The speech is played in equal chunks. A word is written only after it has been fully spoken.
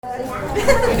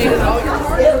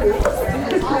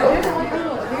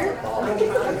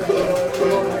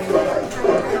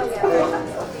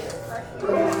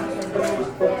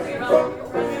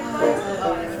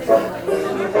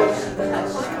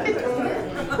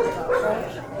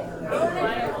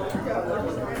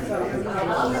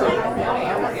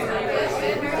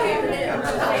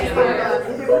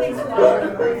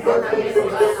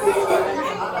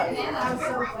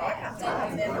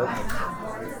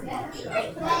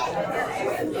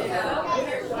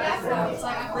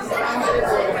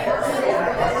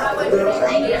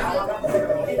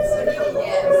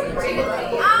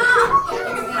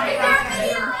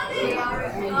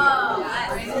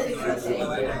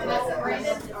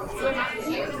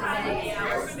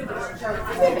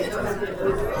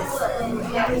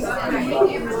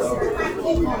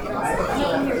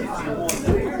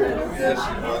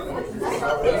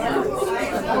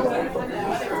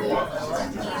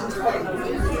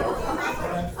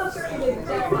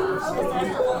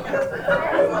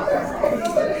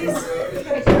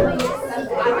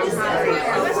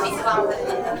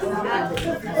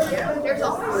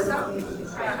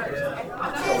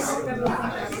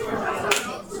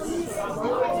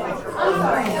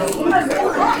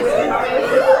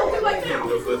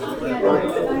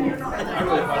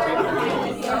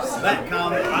That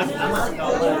comment, I must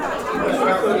call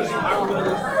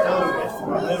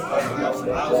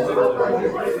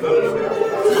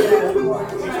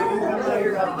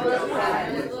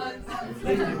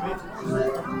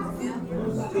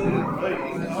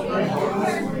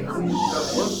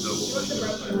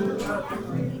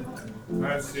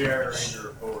That's Sierra Ranger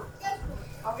report.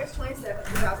 August 27th,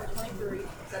 2023,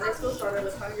 Sunday school started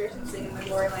with congregation singing the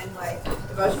Glory Lane Way.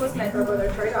 Devotion was made by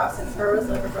Brother Trey Dawson, prayer was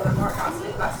led by Brother Mark Dawson,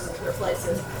 and classes went to their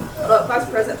places. Adult class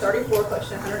present 34,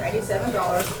 collection $187.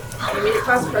 Intermediate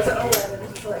class present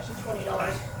 11, collection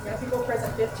 $20. Young people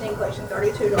present 15, collection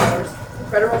 $32.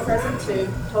 Federal present 2,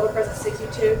 total present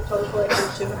 62, total collection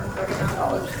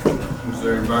 $239. Is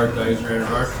there any birthdays or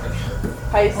anniversaries?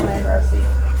 Pays and anniversary.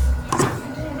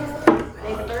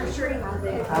 Anniversary.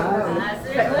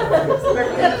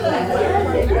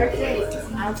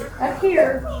 Up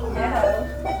here. Meadow.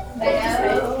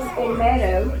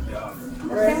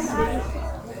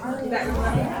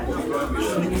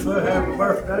 Happy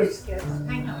birthday.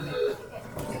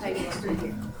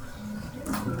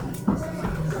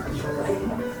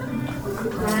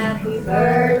 Happy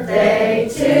birthday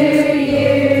to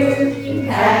you.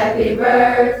 Happy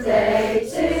birthday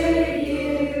to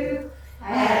you.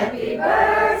 Happy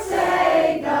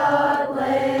birthday, God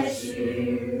bless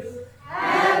you.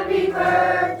 Happy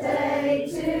birthday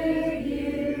to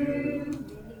you.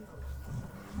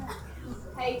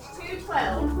 Page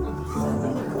 212.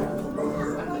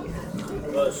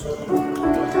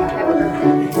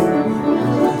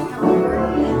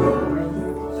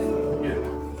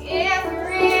 If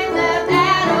you're in the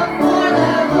battle for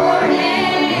the Lord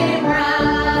and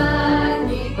run,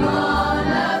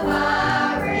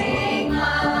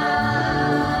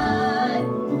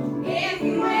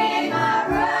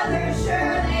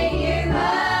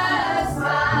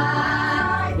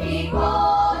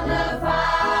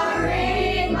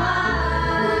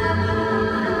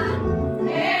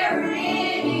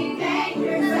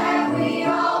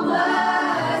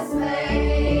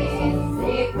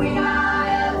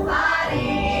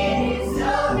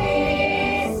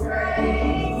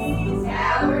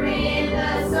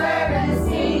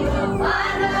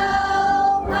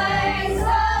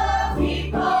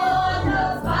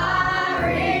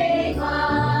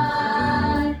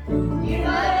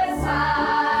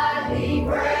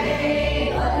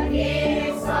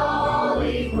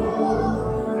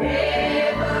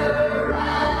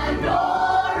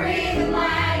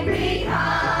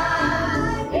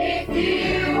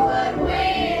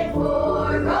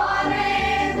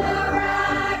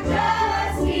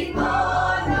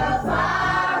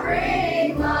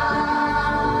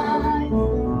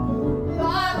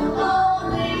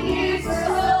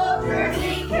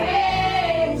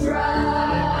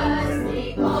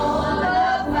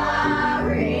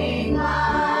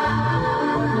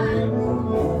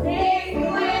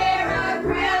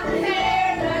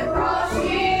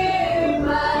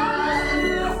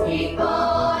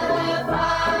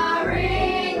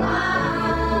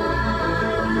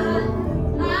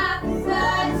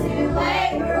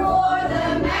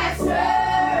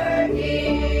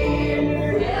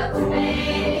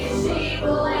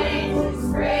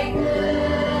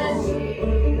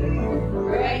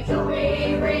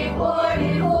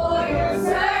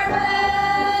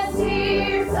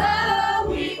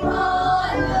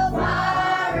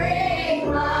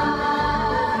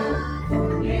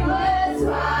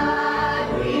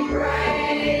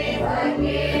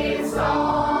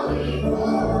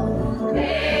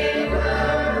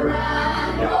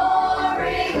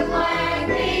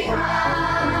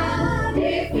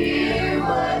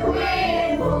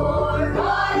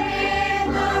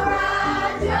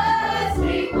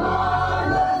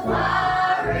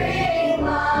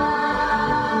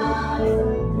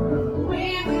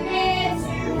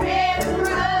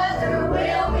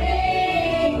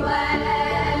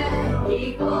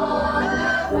 before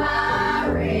the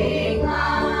firing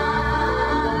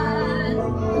line.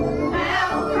 Now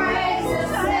praise the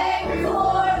Savior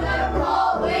for the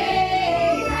call we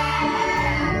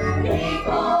have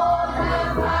before the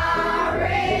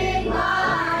firing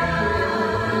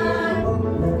line.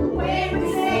 When we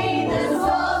see the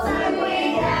souls that we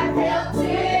have helped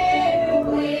to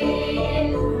win,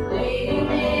 leading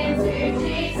them to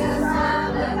Jesus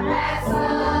on the path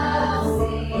of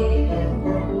sin.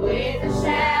 With a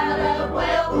shout of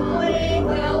welcome, we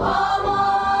will all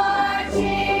march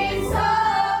in. So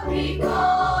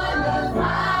people in the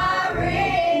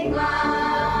firing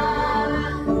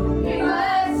line, we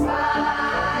must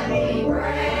fight, be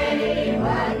brave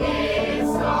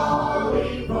against all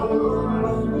evil.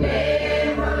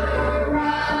 Never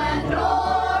run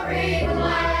nor even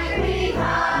lag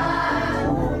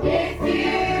behind. If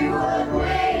you would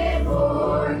wait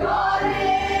for God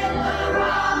in the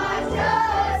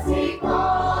righteous, keep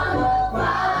on the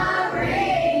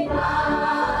firing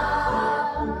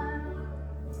line.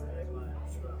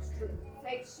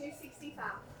 Page 265.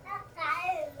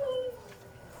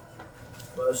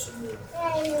 Bless the Lord.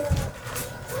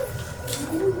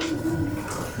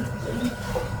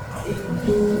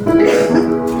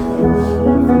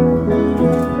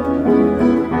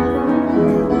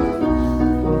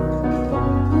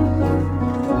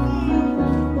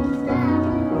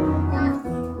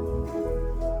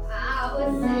 I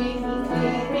was sinking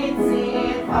deep in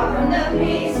sin, far from the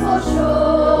peaceful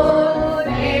shore,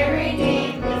 very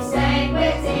deeply sank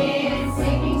within,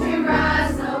 sinking to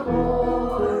rise no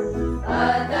more.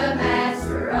 But the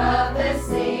Master of the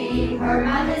sea heard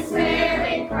my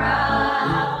despairing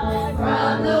cry.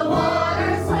 From the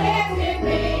waters lifted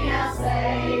me, now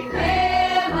safe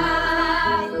am I.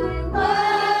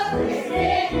 Love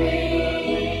lifted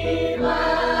me,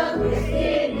 love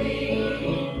lifted me.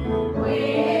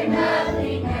 When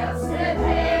nothing else could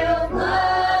help,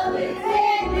 love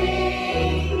lifted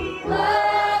me,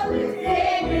 love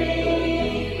lifted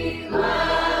me,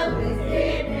 love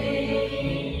lifted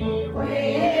me.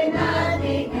 When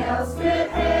nothing else could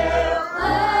help,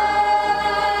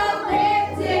 love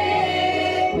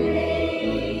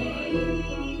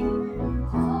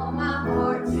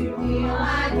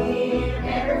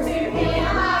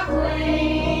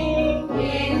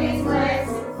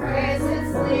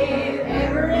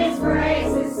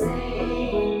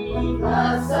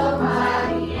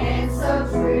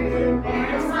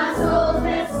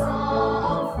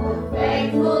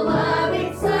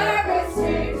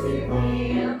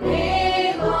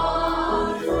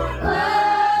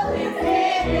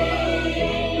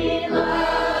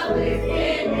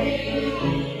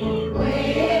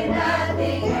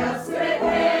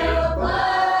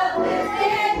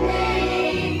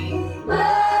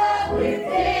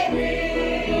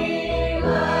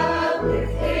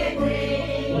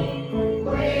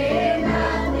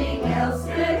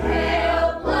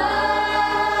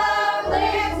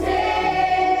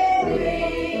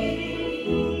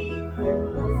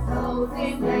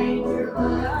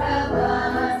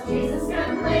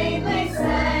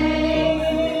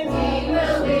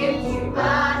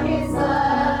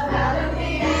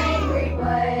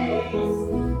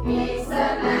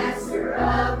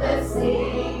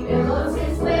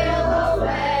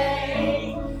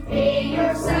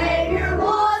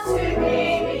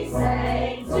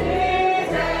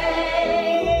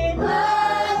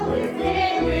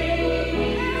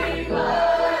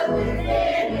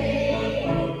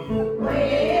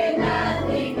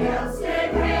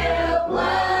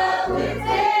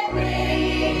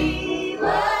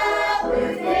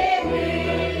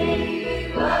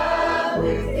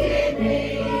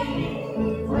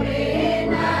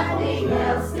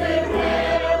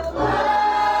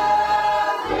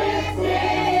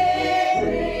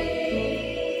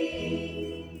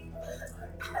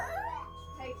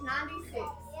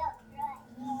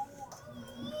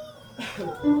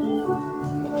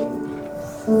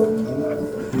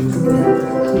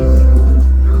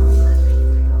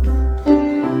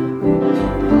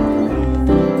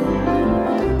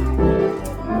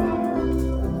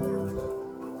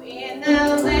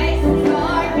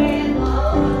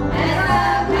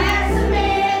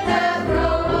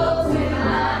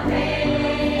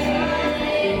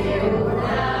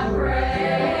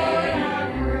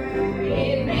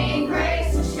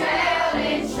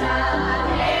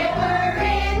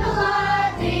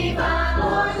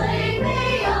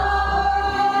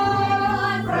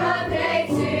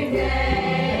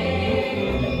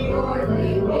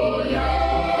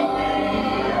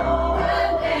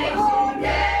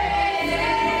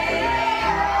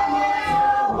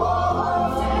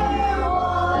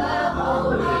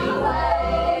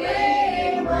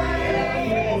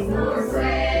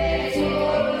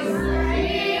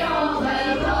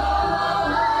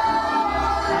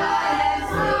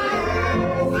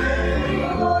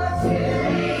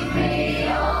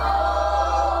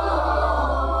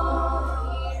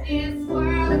this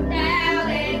world without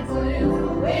a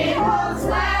clue. When hope's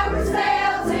flowers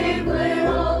fail to bloom,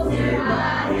 hold to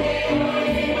my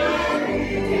head.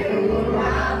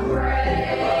 I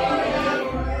pray.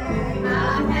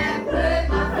 I have put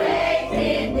my faith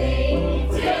in thee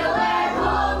till that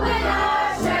moment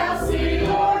I shall see.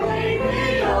 Lord, lead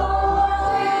me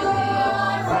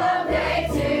on from day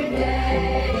to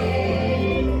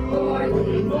day. Lord,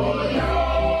 lead me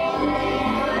on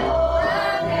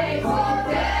from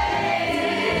day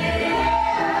to day.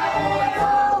 I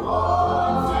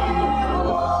want to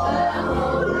walk the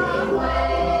holy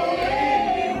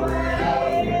way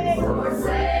where your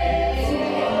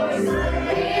Savior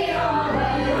me all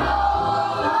in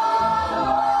all.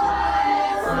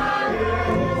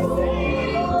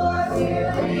 Lord,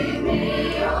 you lead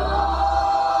me on.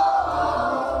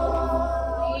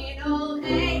 Lean on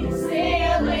anchor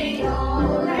sailing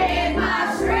on, and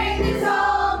my strength is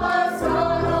almost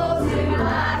gone. Hold to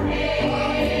my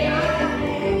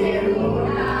hand, dear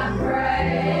Lord, I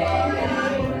pray.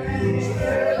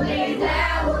 Surely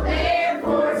thou wilt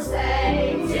therefore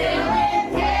stay till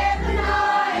in heaven I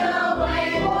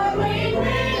await. Lord, lead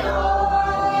me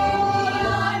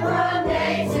on from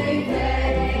day to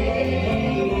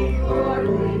day. Lord,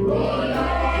 lead me on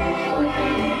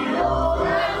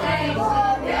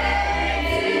from day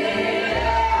to day.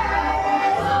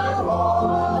 I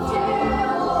want to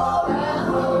walk the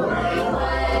holy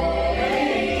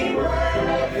way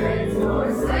where your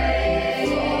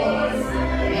Savior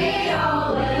me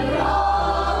all in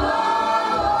all.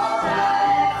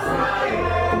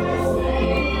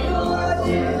 Lord,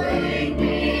 you lead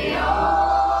me on.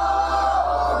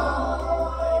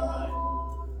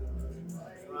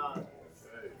 Right.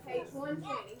 Page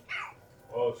 120.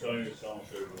 Well, sing a song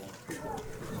to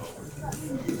everyone.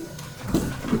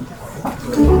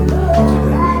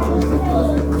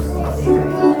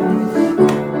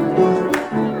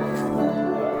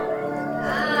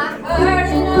 I heard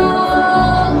an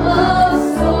old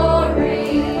love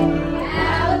story,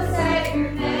 how a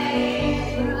Savior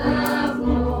made of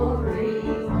glory.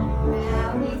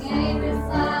 How he gave his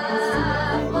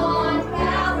life on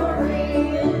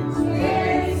Calvary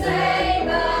to save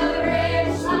a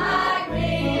wretch like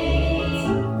me.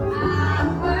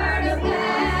 I've heard of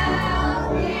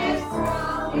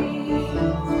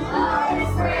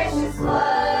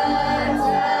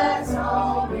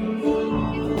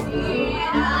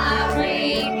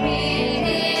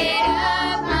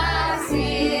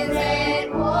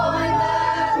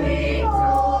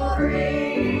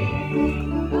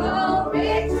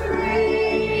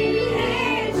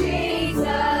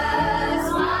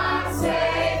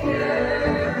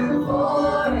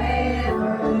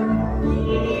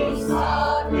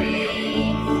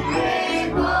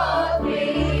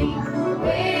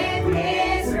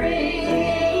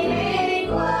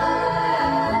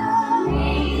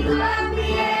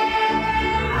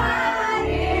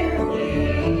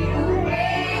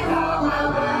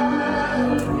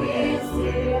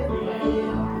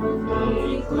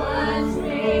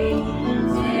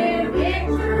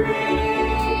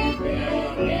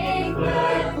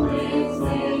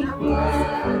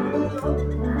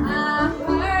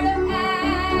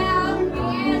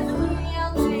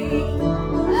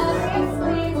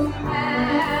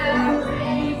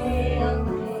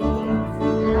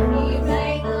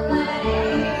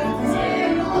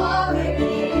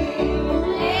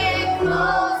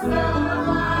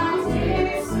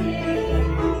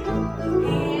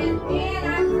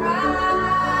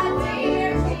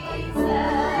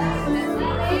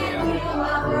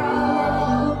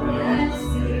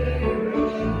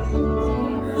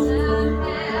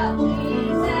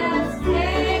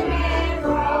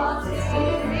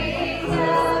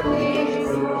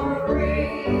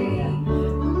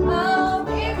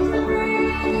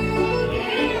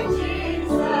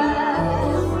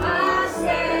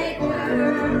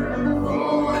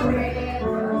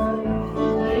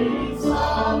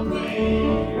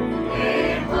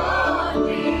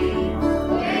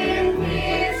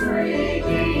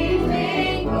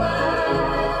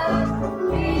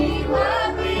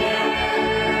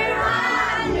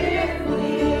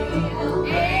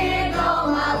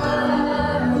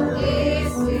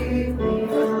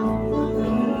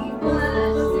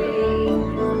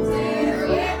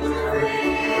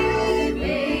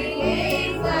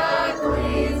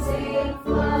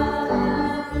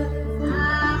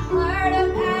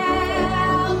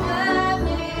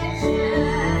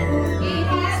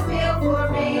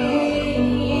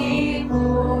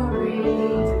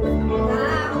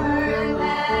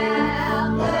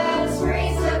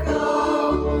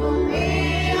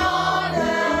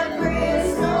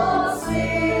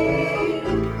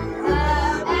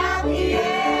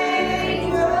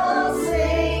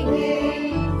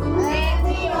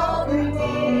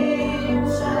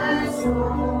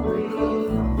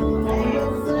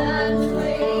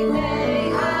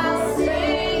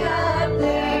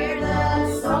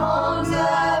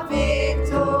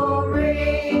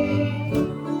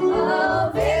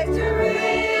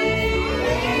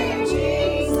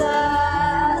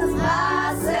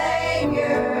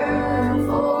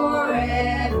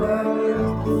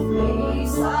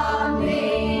saw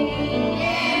me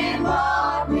and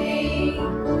bought me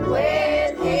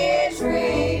with his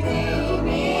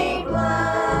redeeming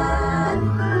blood.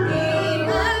 King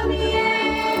of the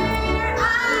air, I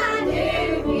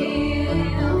knew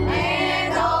him,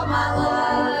 and all my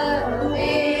love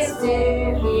is to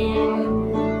him.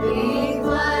 He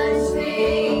plunged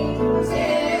me to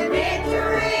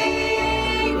victory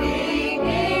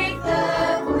beneath the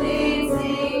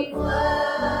cleansing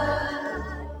flood.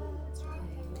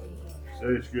 Say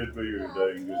it's good to be here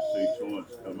today and good to see someone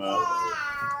come out.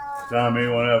 Time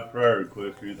anyone have prayer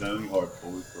requests or anything on your heart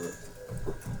before we pray.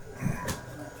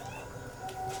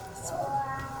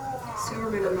 Still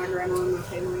remember my grandma and my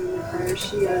family in their prayers.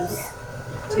 She goes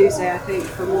Tuesday, I think,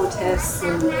 for more tests,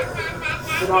 and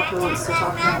the doctor wants to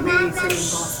talk about maybe sending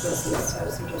hospice and stuff.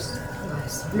 So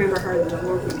just remember her that the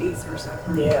Lord would ease her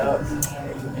suffering. Yeah.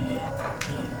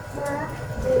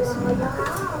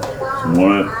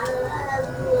 Someone else?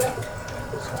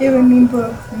 Still remember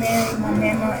Mary, my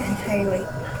mama, and Haley.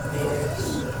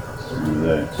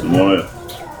 Someone else?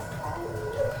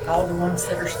 All the ones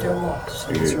that are still lost.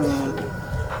 Yes.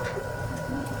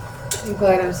 I'm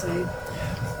glad I'm saved.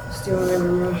 Still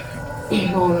remember my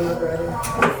mom and my brother.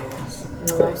 And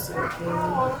the rest of their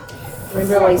family.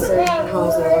 Remember Lisa and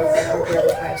Halsey, her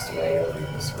brother passed away earlier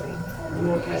this week. My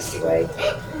mom passed away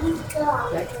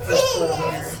back to first 12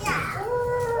 years.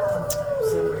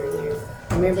 Somewhere in there.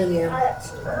 Remember them.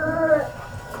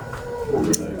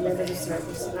 Remember the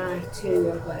service. And I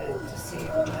too am glad to see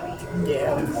everybody here.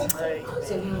 Yeah.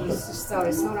 Sometimes it's just thought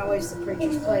it's not always the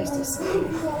preacher's place to sing.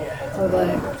 So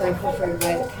glad, thankful for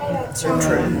everybody that came. So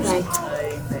true. Thank you.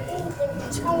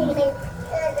 Amen.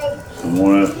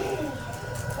 Someone else?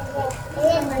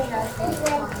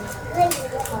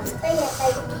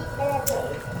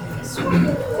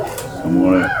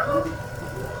 Someone else?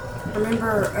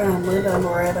 Remember Linda and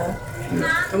Loretta,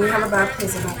 and we have a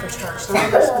baptism at the church. Some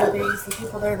of us will be some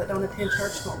people there that don't attend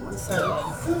church normally, so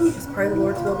just pray the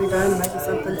Lord's will be done, and maybe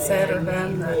something said or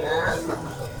done that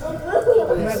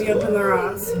maybe open their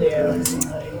eyes. Yeah.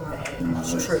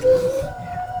 It's true.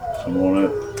 Someone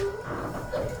else?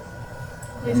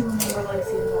 Please remember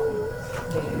Lacey and Walton.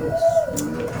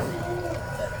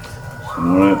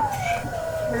 Someone else?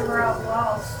 Remember all the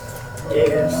lost.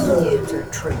 Yes. It's a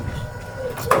truth.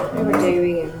 Remember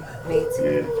Dewey and Nancy. Yeah.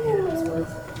 As well.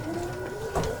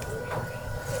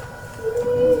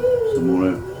 Someone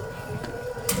else?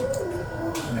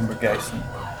 Remember Gason,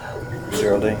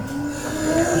 Geraldine.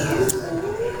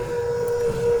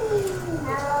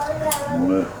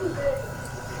 Someone else?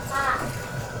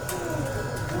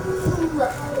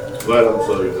 Glad I'm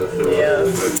saved. That's still Yeah. a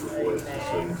special place to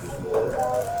sing this morning.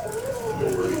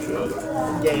 Remember each other.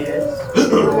 Yes.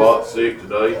 A lot sick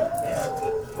today. A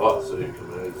lot sick. I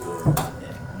mean, it's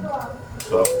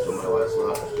talked to somebody last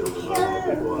night. Still the number of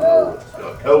people I know that's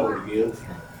got COVID again.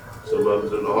 Some of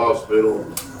them's in the hospital.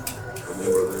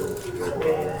 Remember them.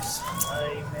 Yes.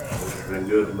 Amen. It's been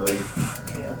good to me.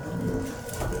 Yeah.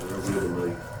 Been real good to me.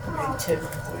 Me too.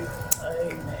 I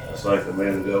Amen. was thinking a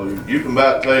minute ago, you can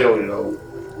about tell, you know,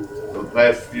 the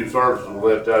past few services we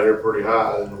left out here pretty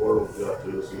high, and the world's got to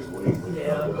us this week. We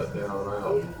Yeah. got down and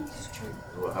out.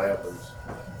 What happens?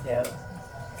 Yeah.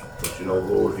 But you know,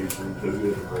 Lord, He's been too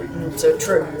good to me. It's a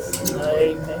truth.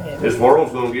 Amen. This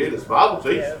world's going to get us. The Bible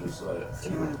teaches us that.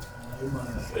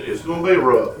 It's going to be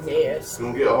rough. It's Yes.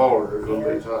 going to get hard. There's going to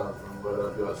be times, but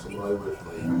I've got somebody with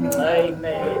me.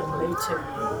 Amen. Me too.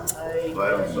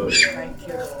 Glad I'm Amen. saved. Thank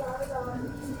you, Lord.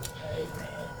 Amen.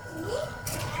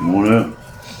 Someone else?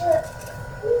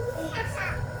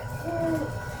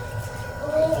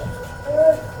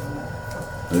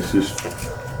 Let's just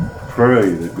pray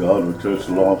that God will touch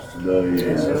the lost today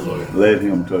Yes. and let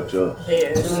Him touch us.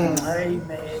 Yes. Amen.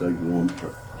 Say the Lord's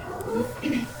prayer.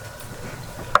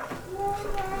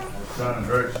 Kind and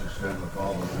gracious Heavenly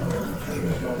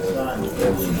Father,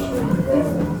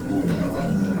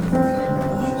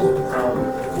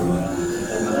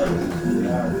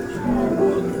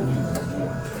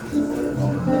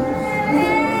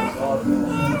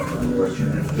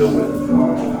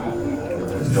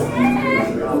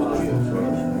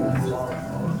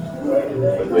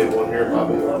 There'll be one here,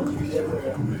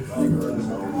 probably.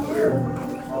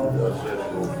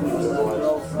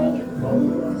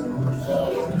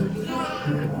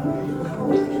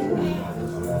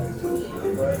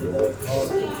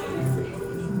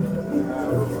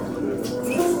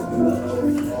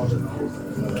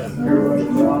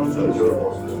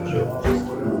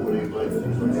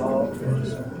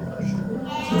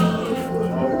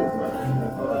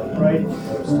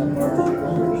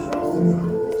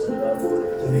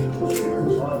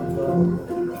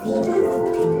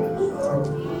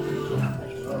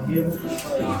 I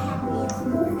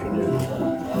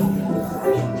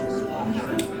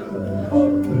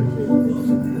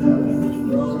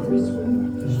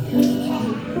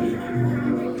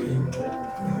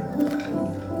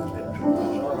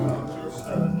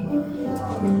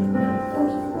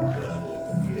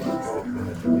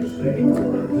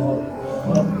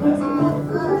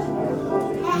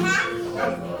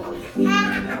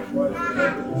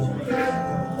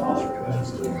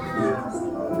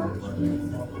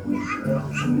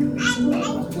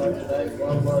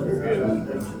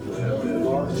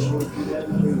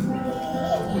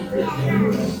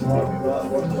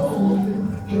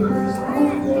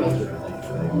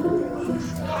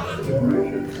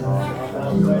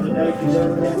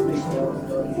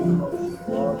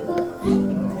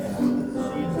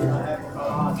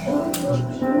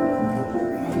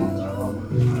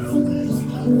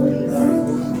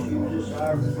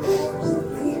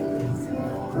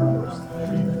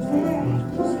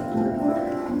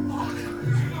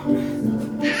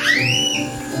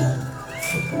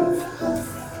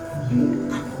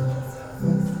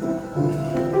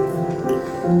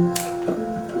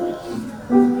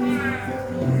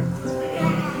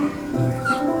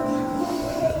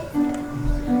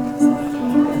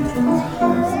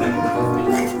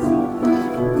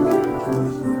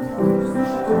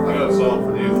got a song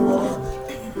for you.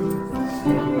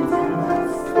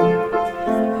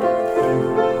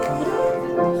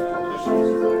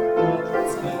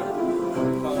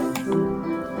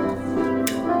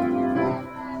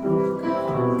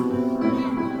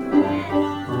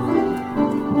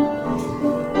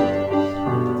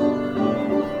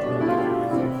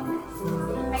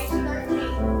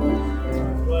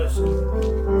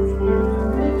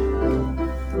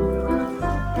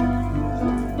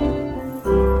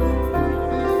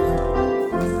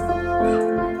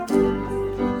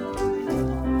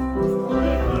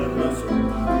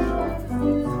 Page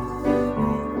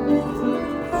 13.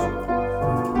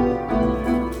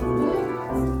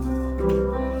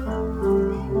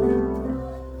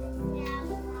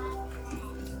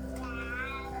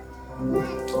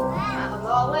 I've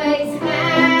always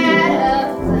had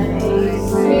a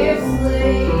place to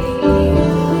sleep,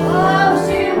 close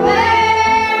to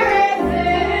where it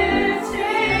flew to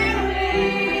me.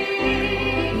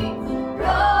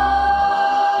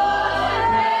 God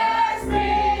has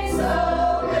been so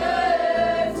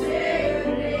good to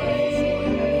me.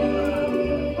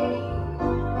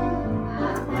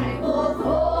 I'm thankful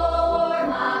for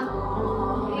my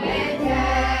mom and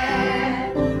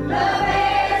dad, the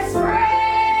best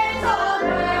friends on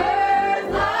earth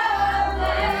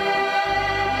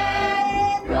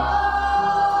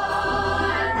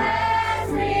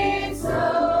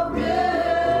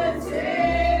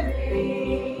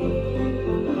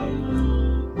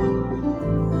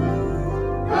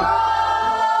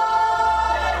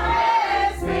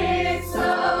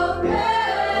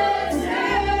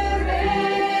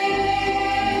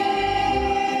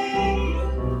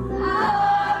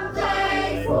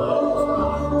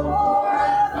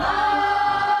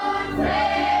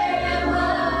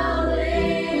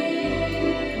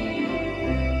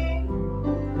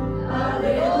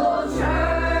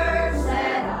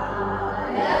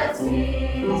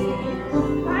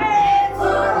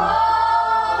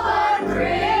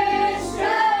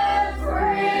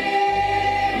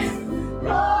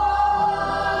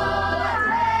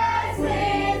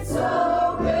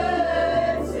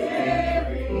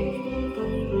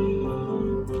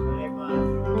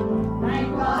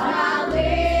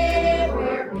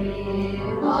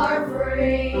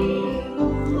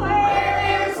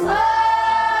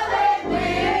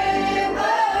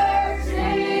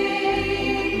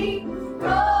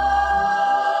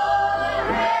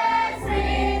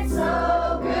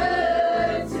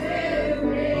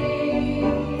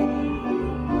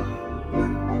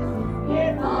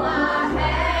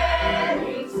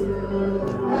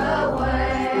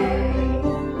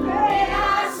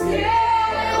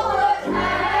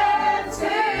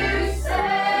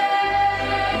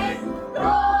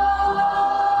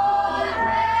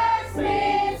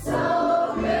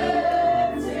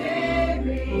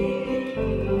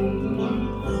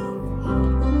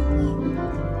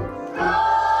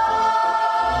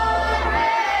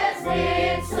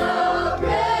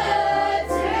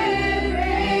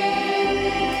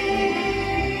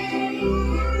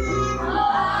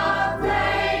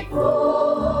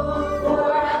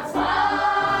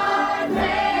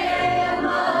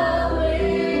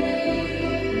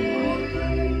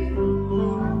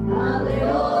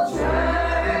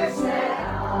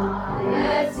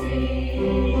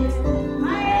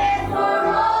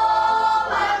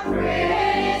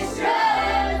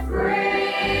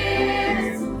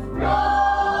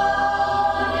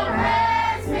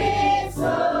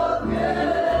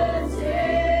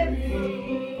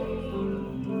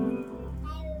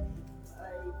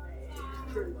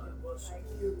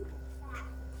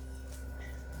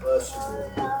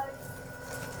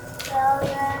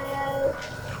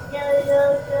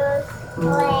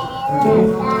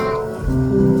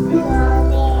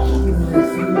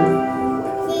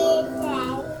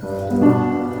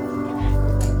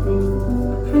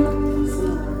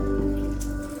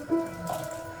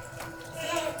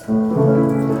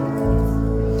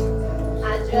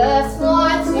I just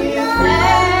want to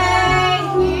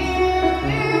thank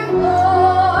you,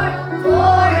 Lord,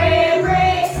 for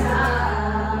every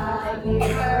time you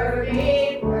heard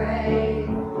me pray.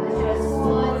 I just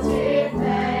want to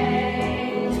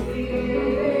thank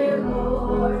you,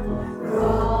 Lord, for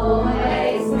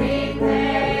always being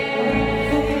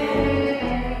there.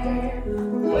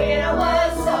 When I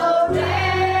was so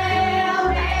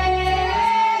down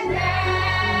and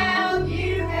out,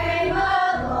 you came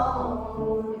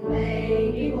along and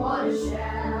made me want to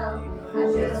shout.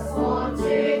 I just want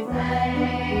to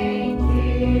thank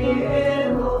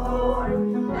you, Lord.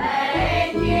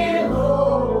 Thank you,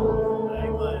 Lord.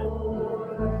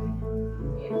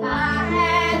 If I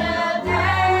had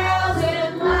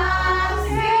 1,000 lives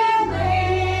to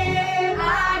live,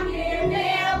 I'd give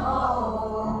them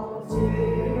all to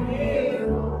you,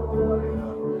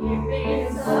 Lord. You've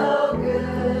been so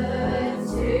good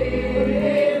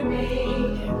to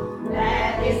me.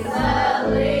 That is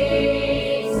the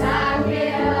least I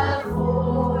can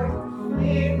afford.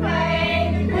 You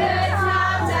made the good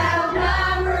times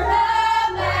outnumber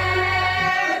the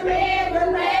bad. Been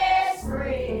the best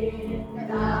friend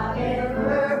that I've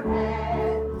ever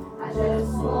had. I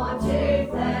just want to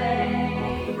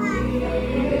thank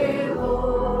you,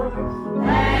 Lord.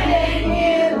 Thank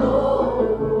you,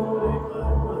 Lord.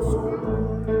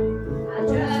 I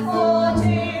just want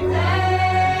to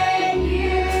thank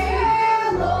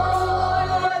you,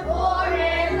 Lord, for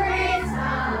every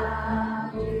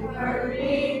time you heard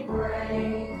me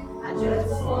pray. I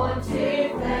just want to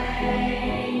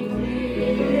thank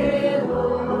you,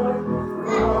 Lord,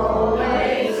 for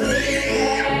always being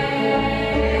there.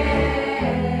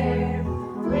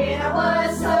 When I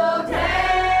was so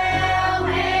down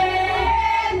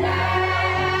and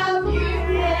out, you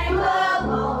came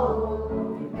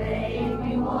along and made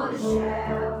me want to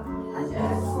shout. I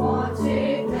just want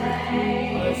to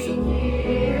thank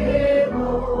you,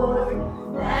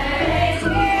 Lord. Thank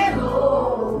you,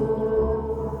 Lord.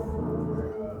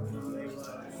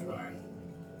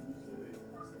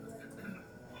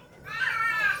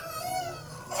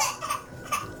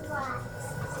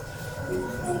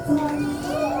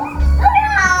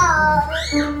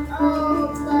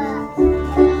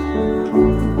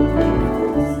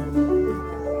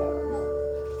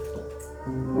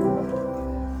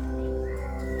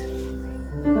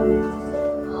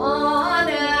 On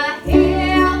a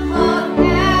hill called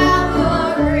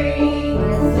Calvary,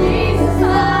 Jesus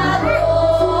the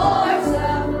Lord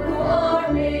suffered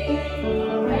for me.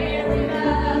 Bearing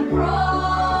the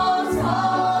cross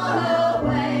all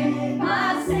away,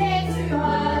 my sin to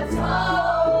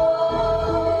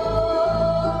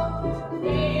atone.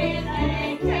 Then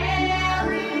they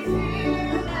carried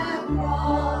to the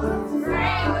cross,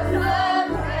 free with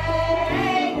the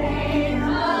pain and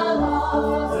the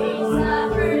loss. He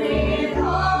suffered it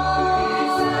all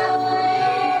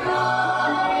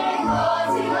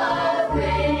because he loved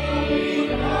me.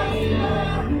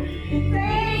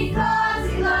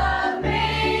 Because he loved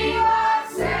me, my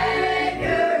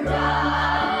Savior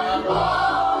died.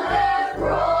 On the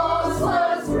cross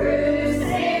was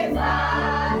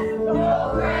crucified.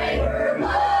 No greater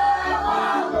love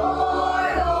our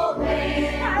Lord, oh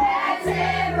man, has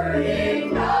ever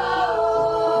been known.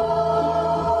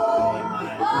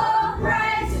 Oh,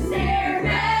 precious dear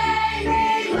name,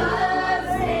 he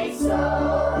loves me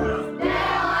so.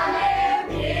 Now I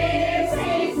live his,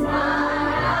 he's mine,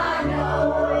 I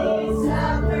know.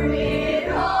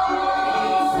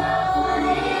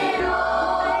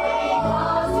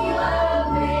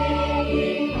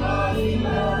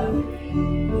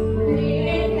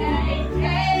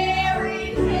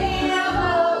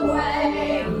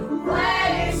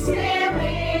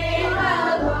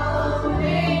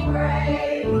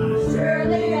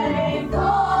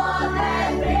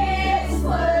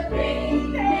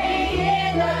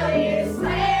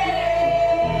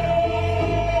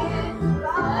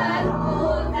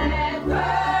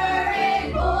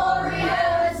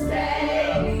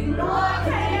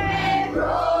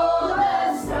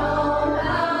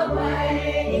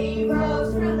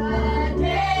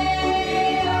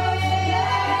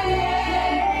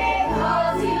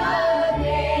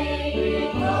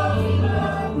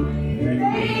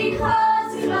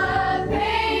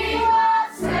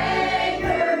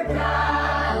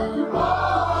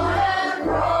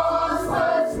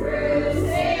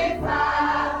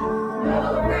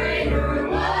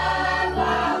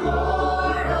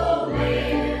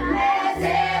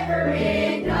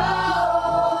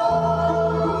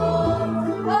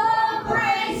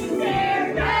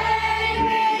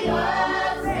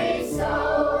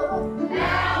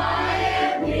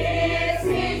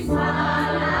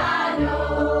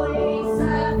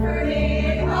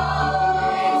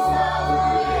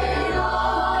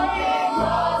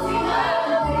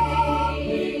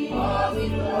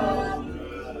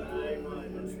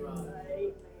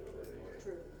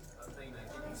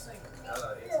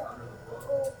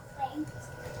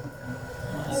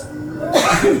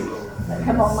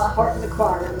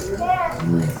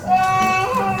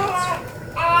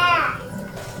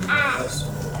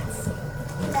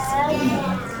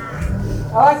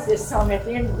 I like this song. At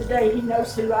the end of the day, he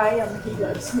knows who I am and he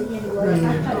loves me anyway.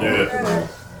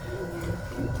 Yes.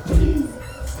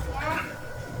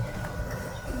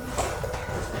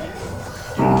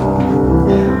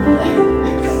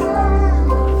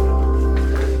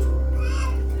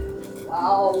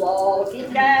 While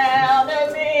walking down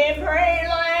a memory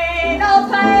lane, I'll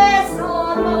pass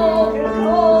on broken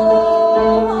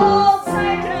cold.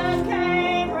 Satan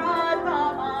came right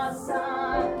by my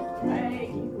side,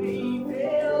 making me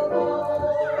feel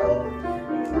old.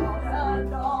 He brought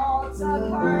thoughts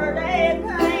of hurt and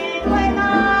pain when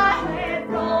I had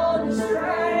gone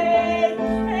astray.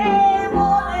 He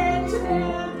wanted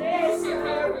to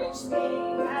discourage me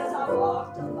as I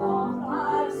walked along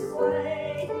life's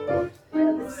way.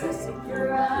 Sister,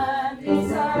 you're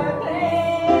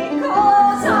undeserving,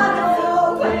 'cause I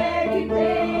know where you've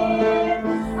been.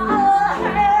 I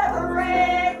have a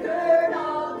record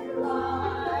of your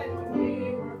life when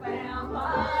you were bound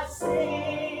by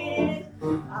sin.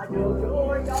 I know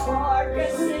your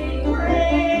darkest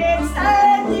secrets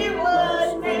that you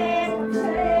would never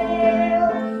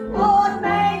tell. What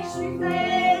makes you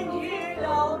think you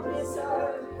don't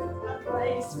deserve a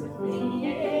place with me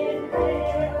in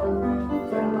hell?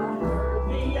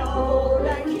 The old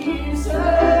accuser,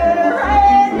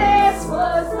 and this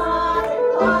was my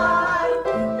reply.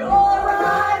 You're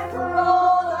right for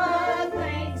all the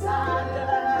things I've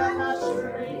done. I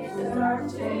sure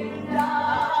deserve to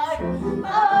die.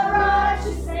 My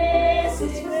righteousness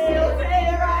is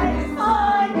filthy right.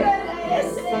 My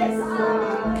goodness is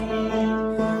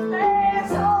mine.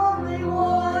 There's only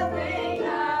one thing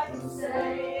I can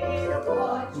say to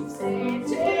what you said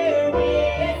to me.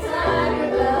 It's under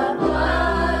the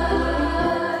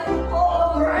blood.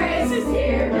 Oh, grace is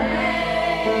here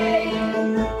today.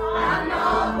 I'm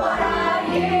not what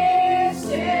I used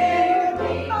to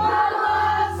be. My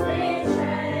life's been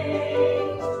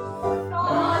changed.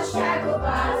 Not shackled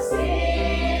by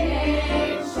sin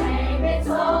and shame. It's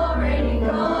already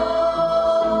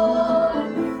gone.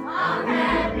 I'm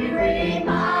happy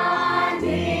reminding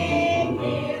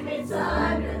him it's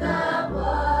under the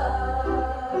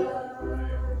blood.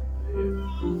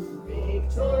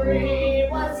 Victory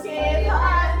was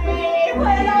given me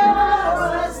when I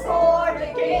was born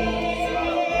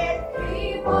again.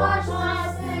 He washed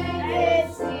my sin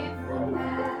and sinful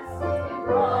past and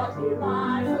brought new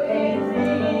life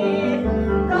within.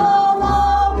 No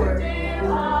longer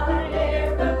do I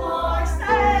bear the marks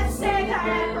that sin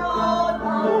had brought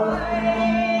my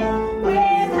way.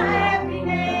 With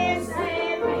happiness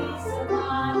and peace of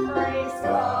mind, praise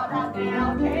God, I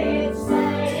now can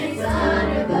say it's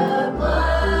under the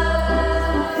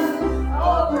blood.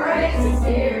 Oh, grace is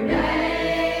here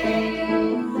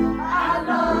today. I'm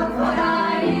not what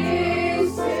I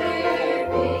used to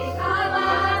be. My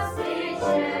life's been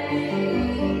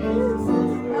changed.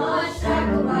 Not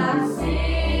shackled by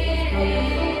sin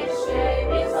and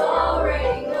shame. It's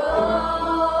already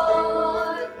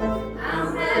gone.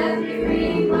 I'm happy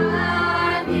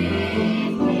reminding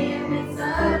him it's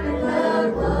under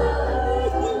the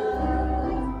blood.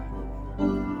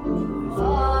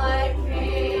 I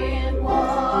can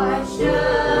wash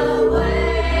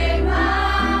away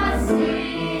my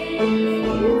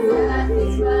sins.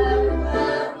 Nothing's but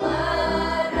the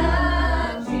blood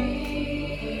of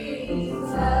Jesus.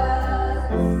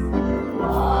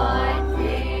 What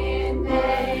can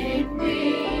make me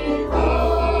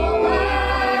whole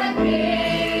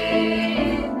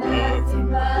again? Nothing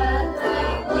but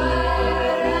the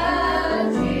blood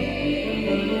of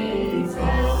Jesus.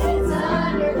 It's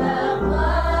under the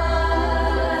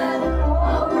blood.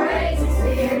 Oh, praise His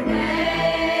dear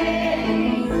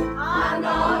name. I'm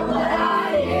not what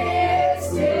I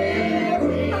used to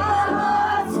be. My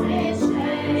heart's been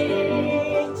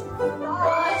changed.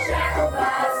 Not shackled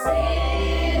by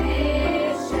sin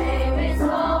and shame. It's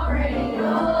already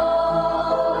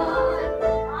gone.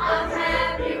 I'm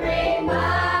happy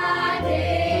reminding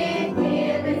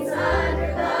him it's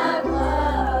under the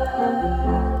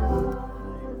blood.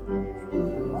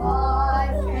 I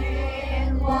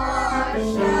can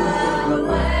wash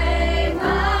away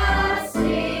my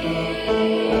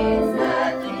sins.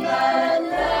 Nothing but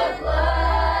the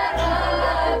blood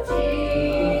of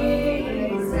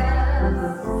Jesus.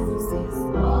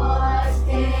 What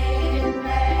can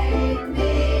make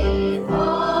me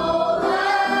whole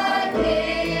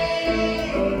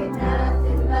again?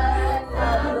 Nothing but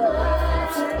the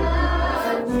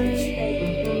blood of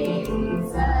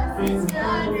Jesus. It's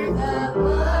under the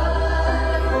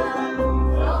blood.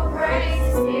 Oh, praise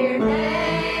His dear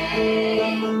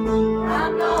name.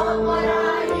 I'm not what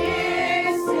I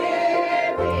used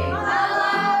to be. My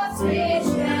life's been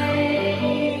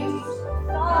changed.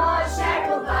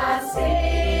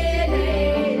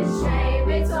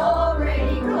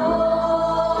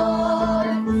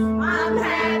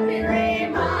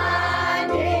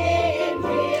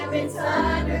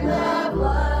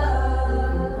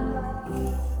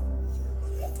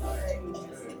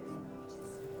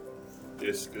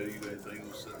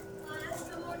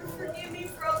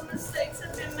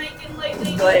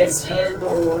 Bless you,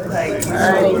 Lord.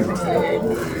 Amen.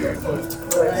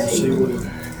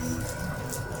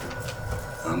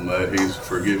 I'm glad he's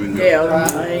forgiving God.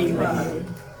 Yeah, amen.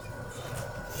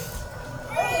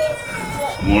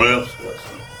 Someone else got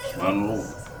something. My Lord.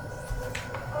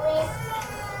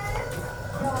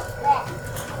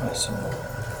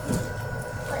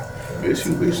 Yes,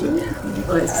 you be so.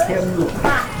 Bless him, Lord.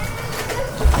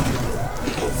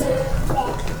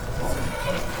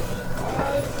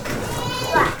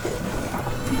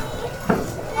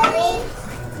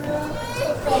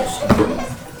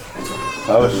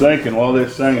 I was thinking while they're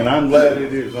singing, I'm glad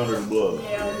it is under the blood.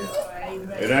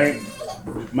 It ain't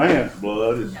man's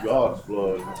blood, it's God's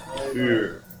blood.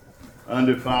 Pure,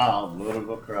 undefiled blood of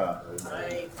a Christ.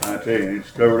 I tell you,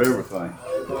 it's covered everything.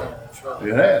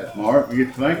 It has, Mark. You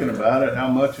get thinking about it, how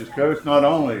much it's covered. It's not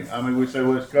only, I mean, we say,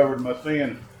 well, it's covered my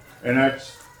sin, and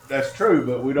that's true,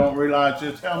 but we don't realize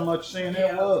just how much sin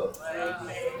it was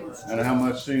and how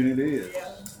much sin it is.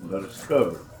 But it's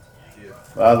covered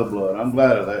by the blood. I'm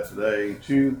glad of that today, ain't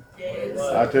you?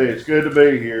 I tell you, it's good to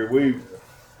be here.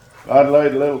 God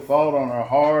laid a little thought on our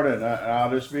heart, and I'll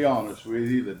just be honest with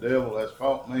you. The devil has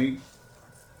fought me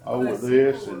over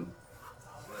this,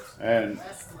 and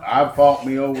I've fought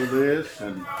me over this,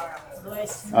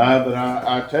 but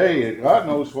I tell you, God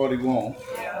knows what He wants.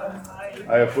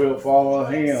 If we'll follow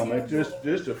Him, it's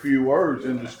just a few words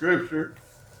in the Scripture.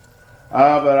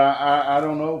 But I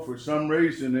don't know, for some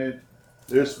reason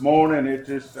this morning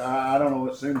I don't know,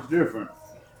 it seems different.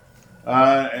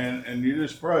 And you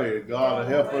just pray that God will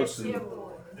help us, and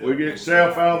we get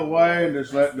self out of the way and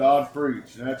just let God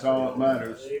preach. And that's all that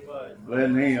matters.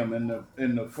 Letting Him in the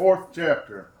 4th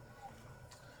chapter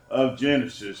of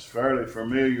Genesis, fairly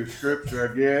familiar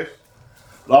scripture, I guess.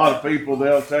 A lot of people,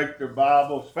 they'll take their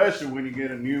Bible, especially when you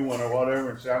get a new one or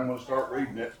whatever, and say, I'm going to start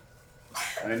reading it.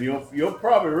 And you'll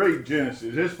probably read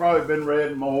Genesis. It's probably been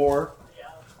read more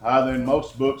than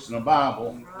most books in the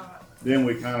Bible. Then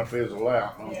we kind of fizzle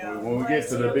out. When we get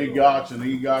to the big gots and the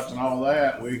egots and all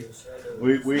that, we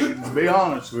to be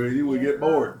honest with you, we get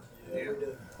bored.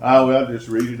 Well, just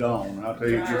read it on. I'll tell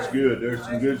you, it gets good. There's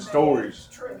some good stories.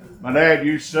 My dad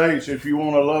used to say, if you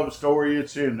want a love story,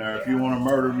 it's in there. If you want a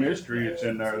murder mystery, it's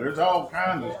in there. There's all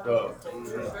kinds of stuff.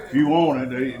 If you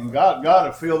want it, and God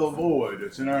to fill the void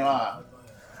that's in our life.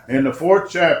 In the 4th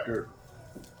chapter,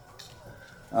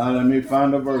 let me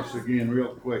find the verse again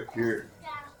real quick here.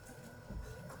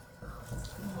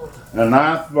 The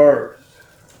 9th verse.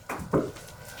 The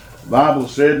Bible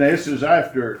said, and this is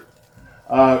after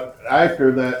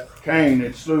that Cain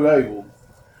had slew Abel.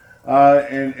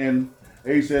 And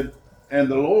he said, and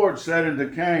the Lord said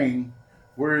unto Cain,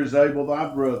 where is Abel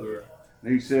thy brother?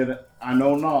 And he said, I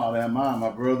know not, am I my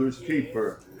brother's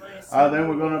keeper? Then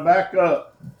we're going to back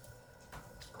up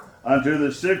unto the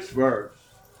 6th verse.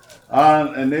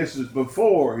 And this is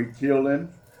before he killed him.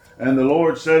 And the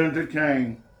Lord said unto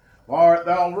Cain, why art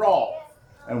thou wroth?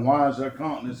 And why is thy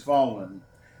countenance fallen?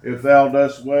 If thou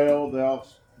dost well,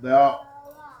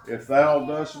 if thou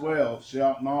dost well,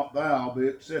 shalt not thou be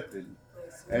accepted?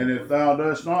 And if thou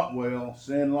dost not well,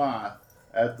 sin lieth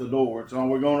at the door. It's all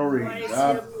we're going to read.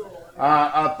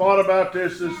 I thought about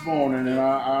this morning, and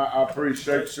I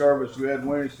appreciate the service we had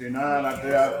Wednesday night.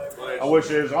 I wish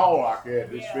it was all like that,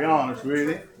 just to be honest with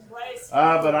you.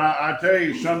 But I tell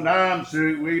you, sometimes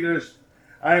we just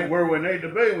ain't where we need to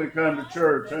be when we come to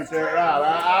church. Ain't that right?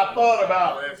 I thought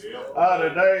about the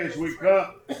days we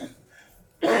come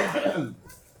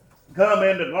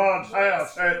into God's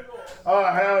house, and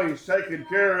how He's taken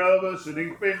care of us, and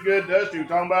He's been good to us. He was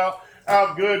talking about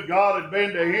how good God had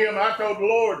been to him. I told the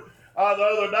Lord the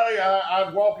other day, I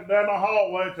was walking down the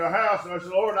hallway to the house, and I said,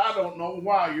 Lord, I don't know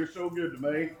why you're so good to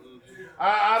me.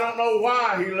 I don't know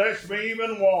why He lets me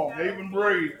even walk, even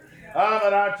breathe.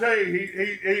 But I tell you,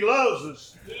 he loves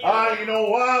us. You know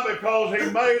why? Because He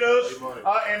made us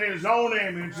in His own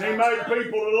image. He made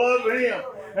people to love Him.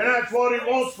 And that's what He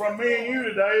wants from me and you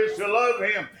today, is to love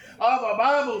Him. The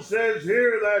Bible says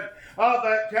here that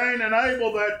Cain and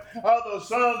Abel, that the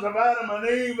sons of Adam and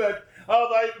Eve, that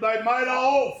they made an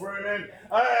offering, and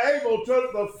Abel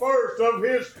took the first of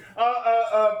his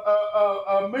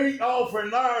meat offering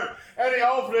there, and he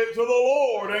offered it to the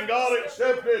Lord, and God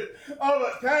accepted.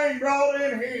 But Cain brought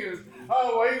in his.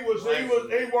 Oh, he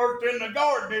worked in the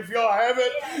garden, if y'all have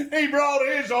it. He brought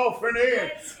his offering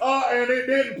in, and it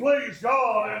didn't please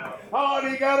God.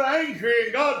 And he got angry,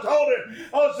 and God told him,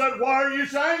 said, why are you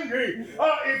so angry?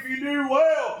 If you do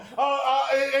well,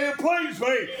 it'll please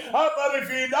me. But if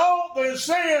you don't, then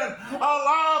sin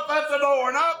lieth at the door.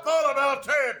 And I thought about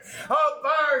that.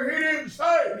 There, he didn't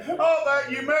say that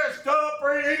you messed up,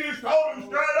 or he just told him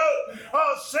straight up,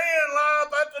 sin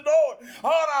lieth at the door. And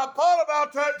I thought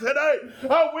about that today.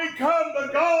 We come to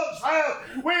God's house.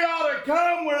 We ought to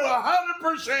come with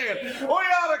 100%. We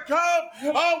ought to come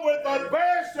with the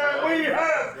best that we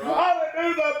have. Ought to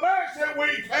do the best that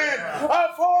we can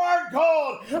for our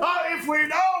God. If we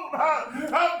don't,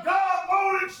 God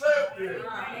won't accept it.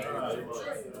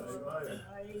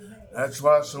 That's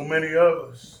why so many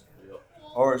of us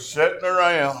are sitting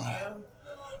around,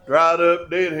 dried up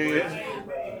deadheads,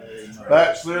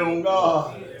 backslid on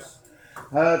God,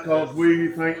 because we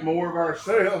think more of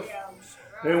ourselves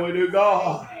than we do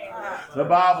God. The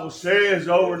Bible says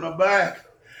over in the back,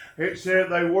 it said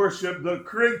they worship the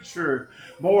creature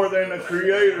more than the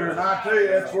Creator. And I tell you,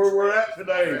 that's where we're at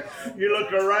today. You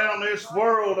look around this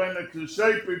world and the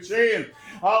shape it's in.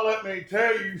 Let me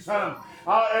tell you something.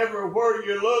 Everywhere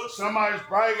you look, somebody's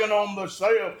bragging on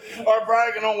themselves or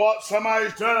bragging on what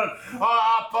somebody's done.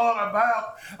 I thought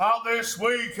about this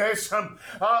week some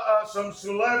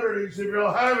celebrities, if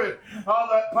you'll have it,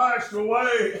 that passed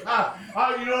away.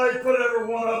 They put every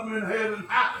one of them in heaven.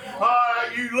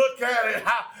 You look at it,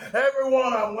 every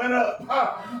one of them went up.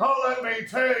 Let me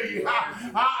tell you,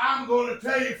 I'm going to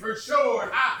tell you for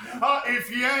sure,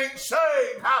 if you ain't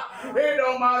saved, it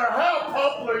don't matter how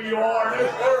popular you are in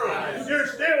this world, you're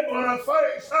still going to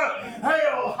face hell, and a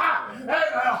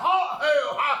hot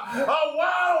hell,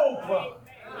 wide open.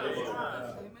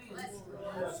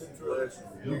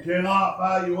 You cannot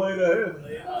buy your way to heaven.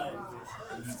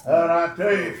 And I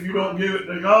tell you, if you don't give it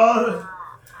to God,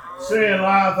 sin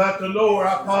lieth at the door.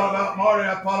 I thought about Marty.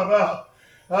 I thought about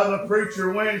the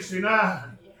preacher Wednesday night.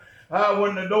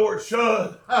 When the door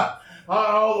shut,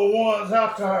 all the ones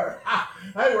out there,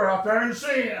 they were out there in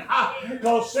sin.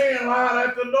 Because sin lied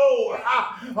at the door.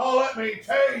 Let me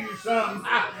tell you something.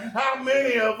 How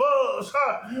many of us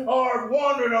are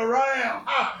wandering around?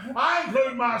 I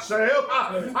include myself.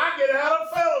 I get out of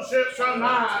fellowship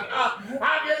sometimes.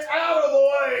 I get out of the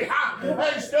way.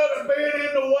 Instead of being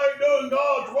in the way doing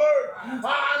God's word,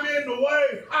 I'm in the way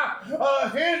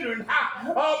hindering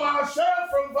myself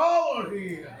from following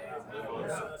Him.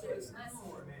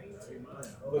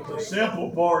 But the simple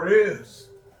part is,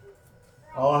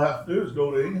 all I have to do is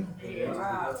go to Him.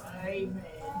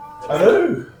 I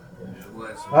do.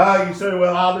 You say,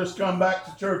 well, I'll just come back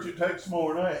to church. It takes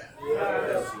more than that.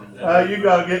 You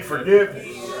got to get forgiveness.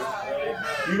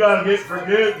 You got to get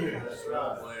forgiveness.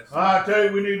 I tell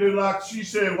you, we need to do like she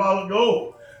said a while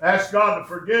ago. Ask God to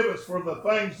forgive us for the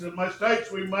things, the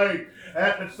mistakes we made,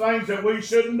 and the things that we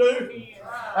shouldn't do.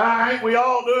 Ain't we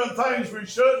all doing things we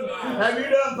shouldn't? Have you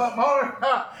done something, Mark?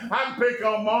 I can pick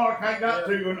on Mark. I ain't got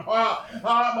to in a while.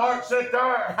 Mark, sit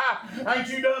there. Ain't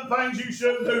you done things you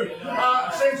shouldn't do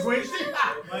since Wednesday?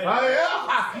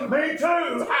 Yeah, me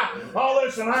too.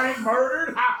 Listen, I ain't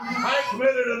murdered. I ain't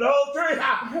committed adultery.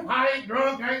 I ain't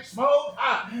drunk. I ain't smoked.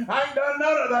 I ain't done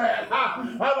none of that.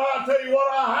 I'll tell you what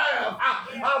I have.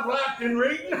 I've lacked in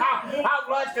reading. I've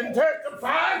lacked in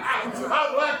testifying.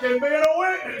 I've lacked in being a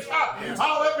witness.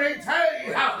 Let me tell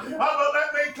you. But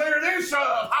let me clear this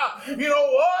up. You know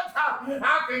what?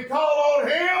 I can call on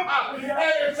Him,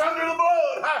 and it's under the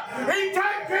blood. He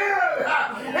takes care of it.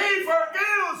 He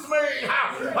forgives me.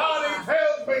 He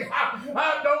tells me,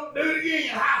 don't do it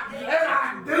again. And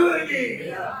I do it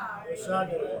again. Yes, I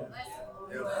do.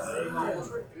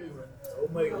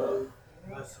 Amen.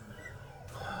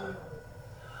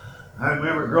 I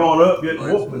remember growing up getting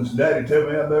whoopings. Daddy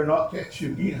told me I better not catch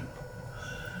you again.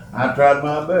 I tried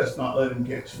my best not let him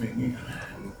catch me again.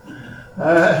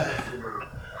 But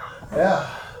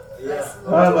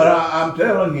I'm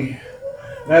telling you,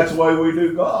 that's the way we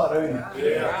do God, ain't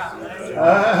it?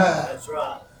 That's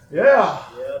right. Yeah. Yeah,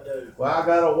 I do. Well, I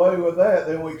got away with that.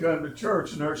 Then we come to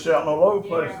church and they're shouting a low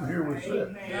place, and here we sit.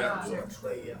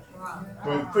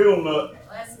 We feel nothing.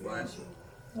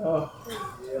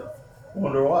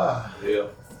 Wonder why? Yeah.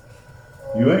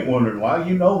 You ain't wondering why.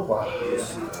 You know why.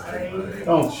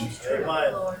 Don't you?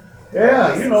 Amen.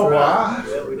 Yeah, you know why.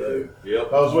 Yeah, we do. Yep.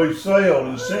 Because we've failed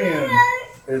and sin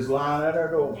is lying at our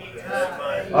door.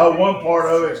 One part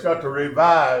of it's got to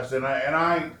revise, and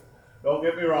I ain't, don't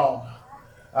get me wrong.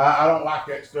 I don't like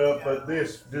that stuff, but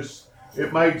this just,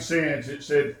 it made sense. It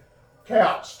said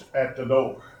couched at the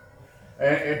door.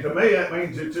 And to me, that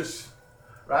means it just,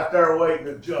 right there waiting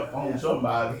to jump on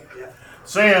somebody.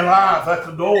 Sin, life at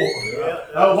the door.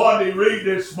 What did he read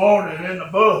this morning in the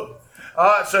book?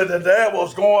 It said the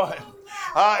devil's going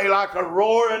like a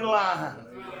roaring lion,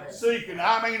 seeking.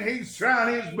 I mean, he's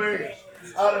trying his best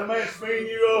to mess me and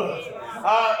you up.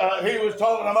 He was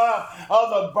talking about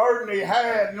the burden he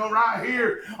had, right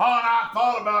here. And I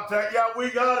thought about that. Yeah, we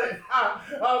got it.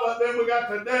 But then we got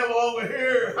the devil over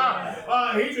here.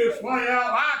 He just plain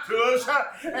out lie to us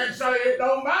and say it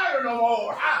don't matter no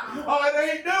more. It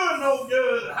ain't doing no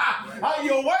good.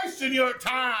 You're wasting your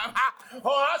time.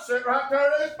 I said right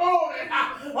there this morning.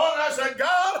 I said,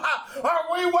 God, are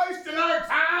we wasting our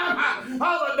time?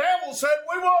 The devil said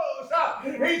we was.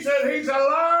 He said he's a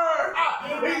liar.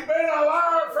 He's been a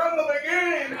liar from the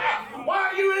beginning. Why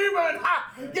are you even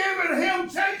giving him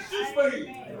chance to speak?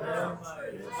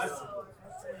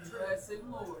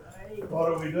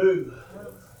 What do?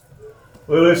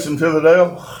 We listen to the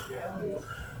devil.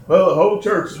 Well, the whole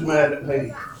church is mad at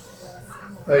me.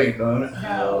 They ain't done it.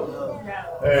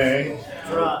 Hey,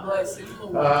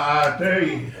 I tell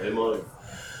you.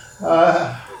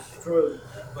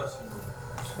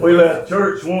 We left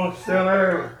church once still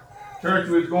there. Church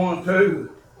we was going to.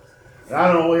 I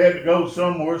don't know, we had to go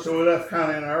somewhere, so we left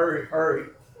kind of in a hurry.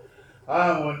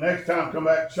 When next time come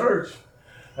back to church,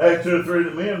 had 2 or 3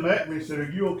 of the men met me and said,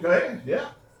 are you okay? Yeah.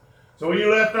 So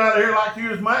you left out of here like you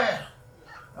was mad.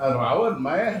 I said, well, I wasn't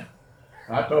mad.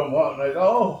 I told them what, and they said,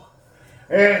 oh.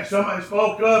 And somebody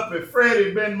spoke up, if Freddie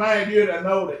had been mad, you'd have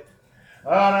known it.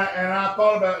 And I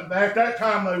thought about it. At that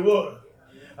time they would.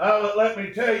 But let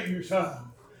me tell you something.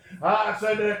 I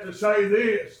said that to say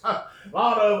this. A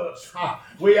lot of us,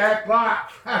 we act like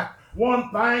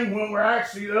one thing when we're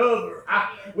actually the other.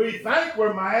 We think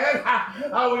we're mad.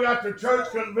 We got the church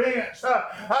convinced.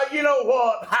 You know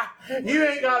what? You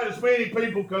ain't got as many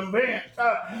people convinced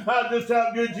just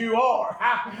how good you are.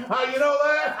 You know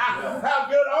that? How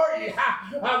good are you?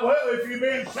 Well, if you've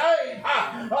been saved,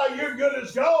 you're good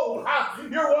as gold.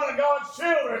 You're one of God's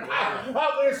children.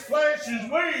 This flesh is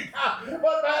weak,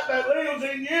 but that lives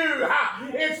in you,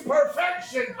 it's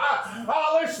perfection.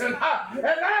 Listen, and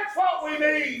that's what we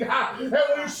need, and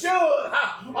we should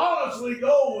honestly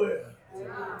go with.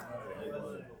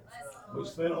 We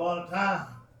spent a lot of time.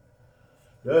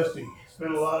 Dusty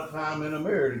spent a lot of time in the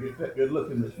mirror to get that good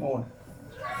looking this morning.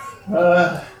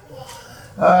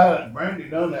 Brandy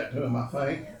done that to him, I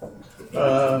think.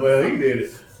 Well, he did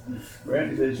it.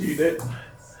 Brandy said she didn't.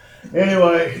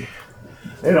 Anyway,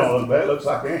 he don't look bad. Looks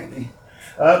like Anthony.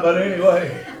 But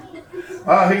anyway,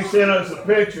 he sent us a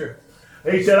picture.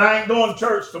 He said, I ain't going to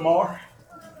church tomorrow.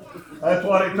 That's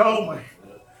what he told me.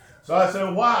 So I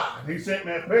said, why? He sent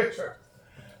me a picture.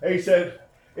 He said,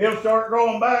 it'll start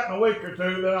growing back in a week or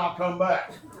 2, then I'll come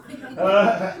back. And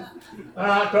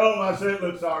I told him, I said, it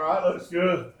looks all right, looks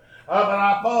good. But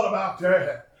I thought about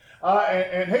that.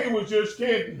 And he was just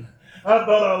kidding. But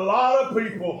a lot of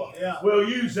people will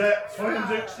use that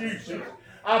flimsy excuses.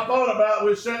 I thought about it.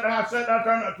 We sat down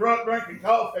there in the truck drinking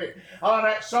coffee.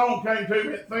 That song came to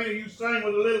me. Thing you sing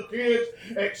with the little kids,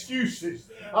 excuses.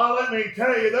 Let me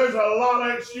tell you, there's a lot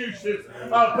of excuses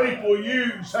people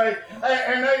use, and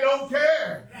they don't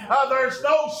care. There's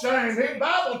no shame. The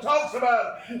Bible talks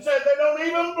about it. It said they don't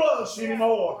even blush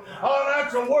anymore.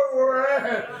 That's where we're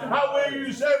at. We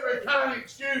use every kind of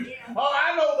excuse.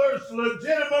 I know there's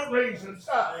legitimate reasons.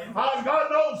 God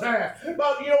knows that.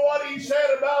 But you know what he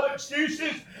said about excuses?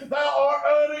 Thou art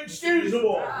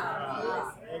unexcusable.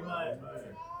 Amen.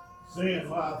 Sin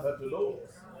lieth at the door.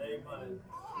 Amen.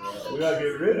 We got to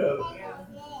get rid of it.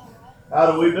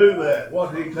 How do we do that?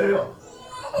 What did he tell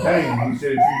Cain? He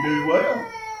said, if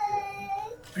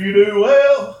you do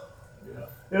well,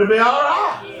 it'll be all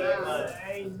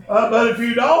right. But if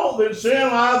you don't, then sin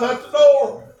lieth at the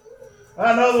door.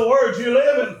 In other words, you're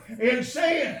living in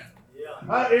sin.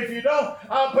 If you don't,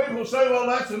 people say, well,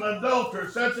 that's an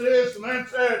adulteress, that's this and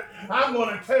that's that. I'm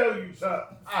going to tell you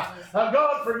something.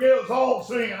 God forgives all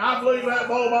sin. I believe that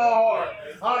with all my heart.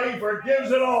 He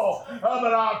forgives it all.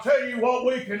 But I'll tell you what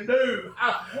we can do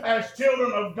as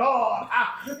children of God,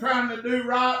 trying to do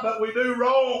right, but we do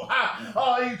wrong.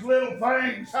 These little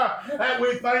things that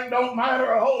we think don't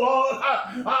matter a whole lot.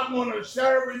 I'm going to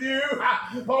share with you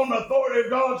on the authority of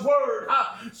God's Word.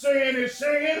 Sin is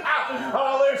sin.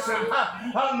 Listen,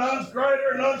 none's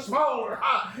greater, none smaller.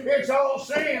 It's all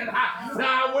sin.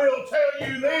 Now I will tell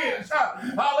you this.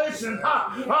 Listen, the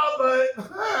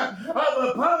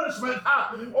punishment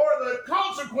or the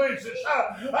consequences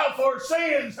for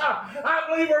sins, I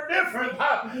believe are different.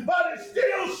 But it's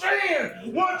still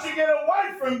sin once you get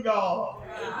away from God.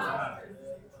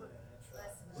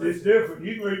 It's different.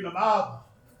 You can read in the Bible.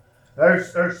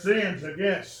 There's sins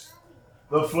against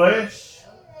the flesh.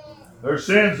 There's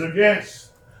sins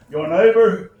against your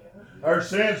neighbor. There's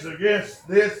sins against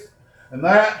this and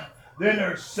that. Then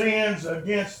there's sins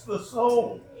against the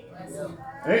soul.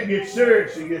 It gets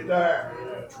serious, you get there.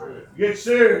 It gets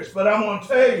serious, but I'm going to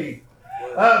tell you,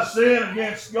 sin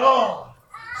against God,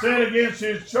 sin against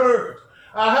His church.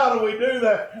 How do we do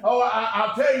that? Oh,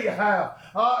 I'll tell you how.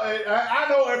 I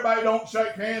know everybody don't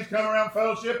shake hands, come around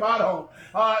fellowship. I don't.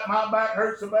 My back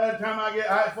hurts so bad time I get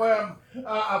halfway.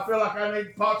 I feel like I need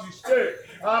a poxy stick.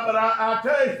 But I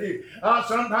tell you,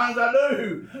 sometimes I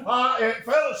do.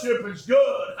 Fellowship is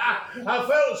good.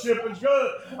 Fellowship is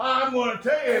good. I'm going to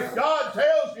tell you, if God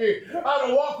tells you how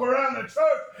to walk around the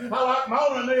church, like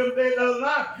Mona did the other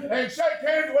night, and shake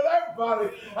hands with everybody,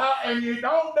 and you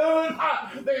don't do it,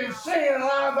 then sin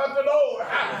lies at the door.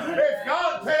 If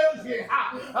God tells you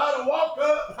how to walk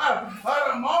up,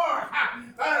 how to mark,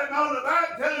 pat him on the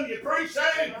back, tell him you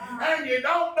appreciate him, and you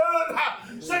don't do it,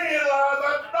 sin lies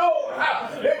at the door.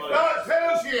 If God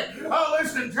tells you,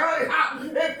 listen, Trey,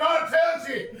 if God tells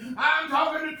you, I'm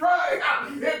talking to Trey,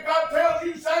 if God tells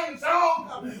you sing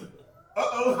songs,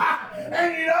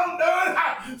 and you don't do it,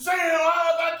 sin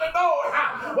lies at the door.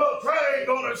 Well, Trey ain't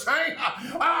going to sing.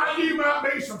 You might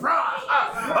be surprised.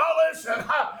 Listen,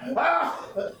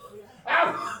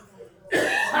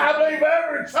 I believe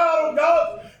every child of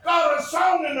God got a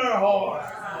song in their heart.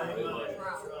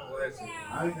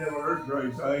 I ain't never heard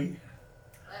Trey sing.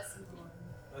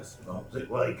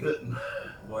 Well, he couldn't.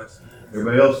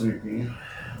 Everybody else knew he can.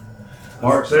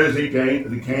 Mark says he can't,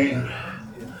 but he can.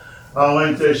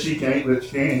 Pauline says she can't, but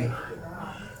she can.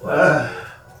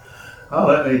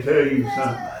 Let me tell you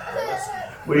something.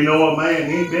 We know a man,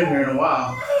 he ain't been here in a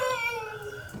while.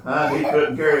 He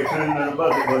couldn't carry a tune in a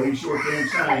bucket, but he sure can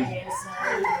sing.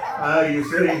 You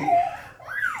see,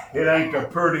 it ain't a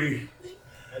pretty.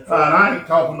 And I ain't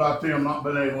talking about them not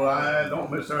being able. I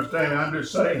don't misunderstand me. I'm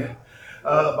just saying.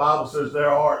 The Bible says their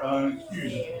heart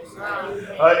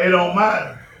unexcusable. It don't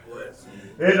matter.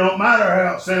 It don't matter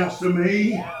how it sounds to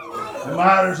me. It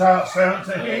matters how it sounds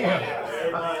to him.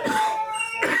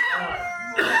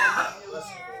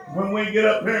 When we get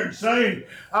up here and sing,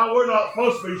 we're not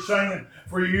supposed to be singing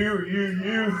for you or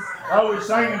you. We're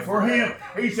singing for him.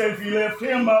 He said if you lift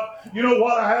him up, you know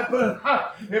what'll happen?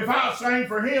 If I sing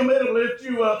for him, it'll lift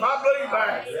you up. I believe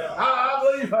that. I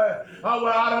believe that. Oh,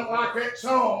 well, I don't like that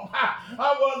song.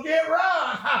 Well, get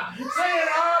right. Sing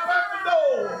right at the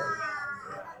door.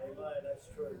 That's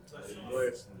true.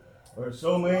 There's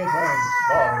so many things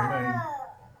bother me.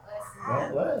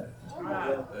 Don't let it.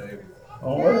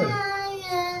 Don't let it.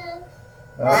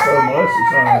 I told Melissa's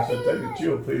son, I said, take a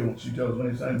chill pill. And she tells me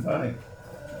the same thing.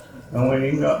 And we ain't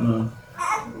even got none.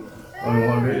 I don't know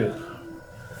what it is.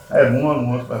 I had one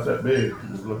once about that big.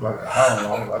 It looked like a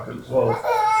Tylenol. I couldn't swallow it. But I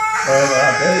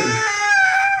tell you,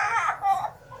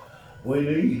 we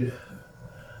need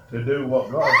to do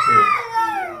what God said.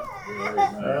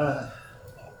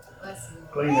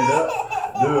 Clean it up.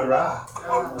 Do it right.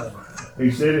 He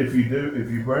said if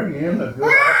you bring in a good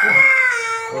offering,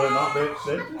 will it not be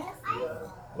accepted?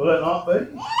 Will it not be?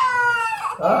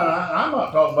 I'm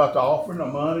not talking about the offering, the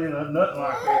money, and nothing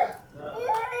like that.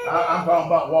 I'm talking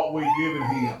about what we've given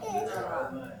him.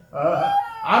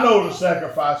 I know the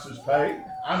sacrifice is paid.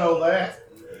 I know that.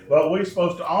 But we're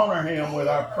supposed to honor him with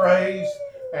our praise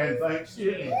and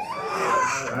thanksgiving.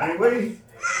 Ain't we?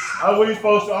 We're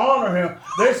supposed to honor him.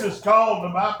 This is called, the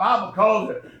Bible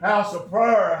calls it house of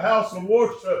prayer, a house of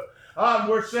worship.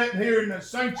 We're sitting here in the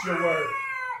sanctuary.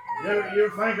 You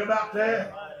ever think about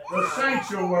that? The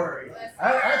sanctuary.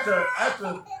 That's a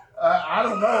I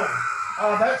don't know.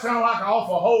 That sounds like an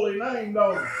awful holy name,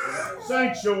 though.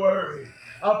 Sanctuary.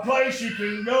 A place you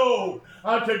can go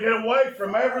to get away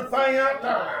from everything out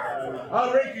there.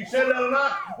 Ricky said the other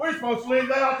night, we're supposed to leave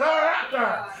that out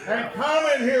there, and come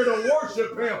in here to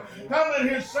worship him. Come in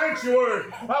his sanctuary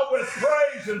with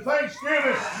praise and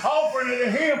thanksgiving, offering it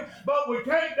to him. But we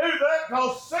can't do that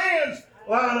because sin's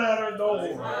lying at our door.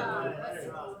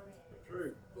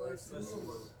 That's the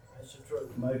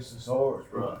truth. Makes us hard,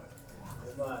 right?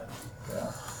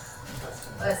 Yeah.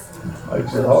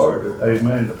 Makes it hard,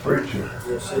 amen, to preacher.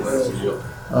 Yes, it does.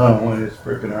 When it's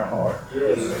pricking our heart.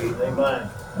 Yes, amen.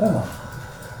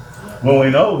 When we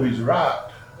know he's right,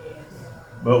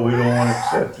 but we don't want to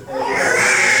accept it.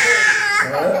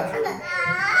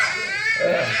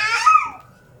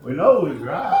 We know he's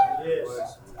right.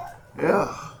 Yes.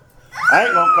 Yeah. I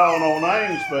ain't gonna call no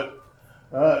names, but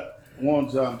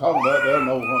ones I'm talking about, they'll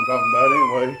know what I'm talking about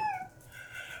anyway.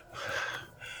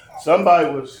 Somebody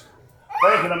was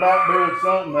thinking about doing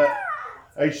something that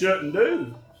they shouldn't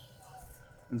do.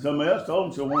 And somebody else told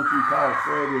him, so why don't you call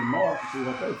Freddie and Mark and see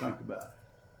what they think about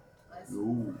it?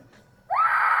 Ooh.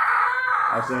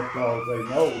 I said, because they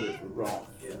know it was wrong.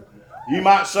 You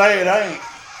might say it ain't,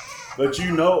 but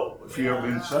you know if you've ever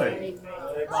been saved.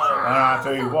 And I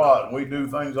tell you what, we do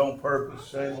things on purpose.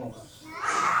 Shame on us.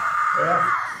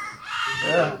 Yeah.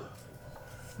 Yeah.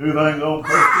 Do things on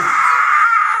purpose.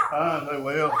 I say,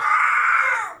 well,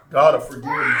 God will forgive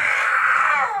me.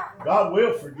 God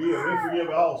will forgive. He'll forgive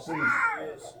all sins.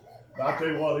 But I tell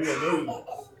you what he'll do.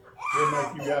 He'll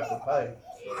make you have to pay.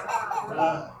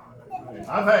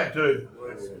 I've had to.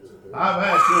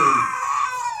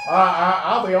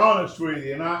 I'll be honest with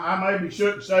you, and I maybe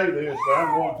shouldn't say this, but I'm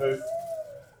going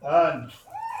to.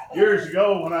 Years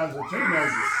ago, when I was a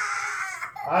teenager,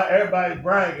 everybody's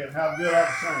bragging how good I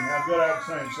can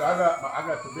sing, So I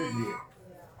got the big hit.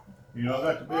 You know, I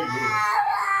got the big hit.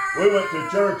 We went to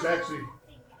church, actually,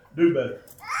 do better.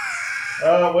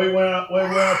 We went up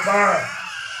there,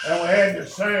 and we had to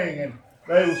sing, and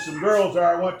there was some girls there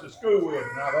I went to school with,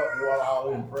 and I thought, well,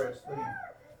 I'll impress them.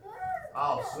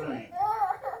 I'll sing.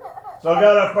 So I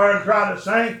got up there and tried to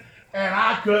sing, and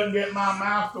I couldn't get my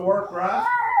mouth to work right.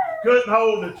 Couldn't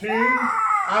hold the tune.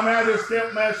 I just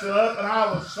kept messing up, and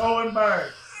I was so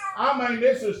embarrassed. I've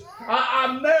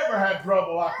never had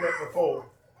trouble like that before.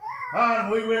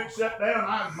 And we went and sat down,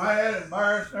 I was mad and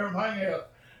embarrassed and everything else.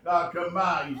 God come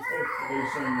by, you're supposed to be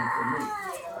singing for me.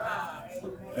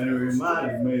 And it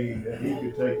reminded me that he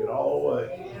could take it all away.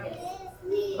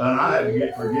 And I had to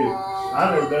get forgiveness.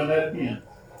 I never done that again.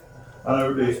 I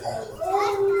never did.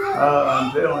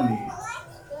 I'm telling you,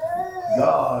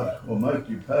 God will make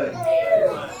you pay.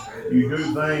 You do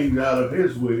things out of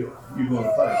his will, you're going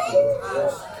to pay for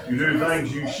it. You do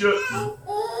things you shouldn't,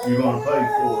 you're going to pay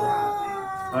for it.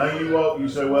 And you walk, you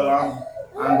say, well,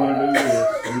 I'm going to do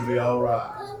this, it'll be all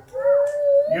right.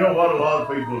 You know what a lot of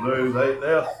people do?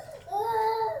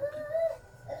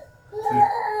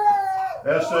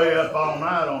 They'll stay up all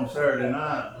night on Saturday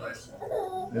night,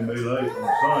 then be late on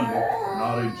Sunday, and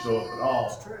not even show up at all.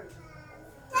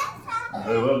 I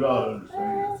say, well, God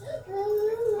understands.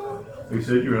 He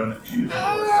said, you're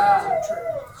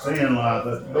unexcusable. Sin lieth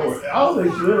at the door. All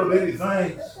these little bitty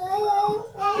things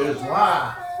is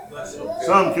why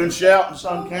some can shout and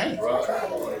some can't.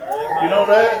 You know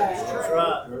that? That's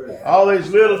right. All these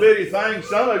little bitty things,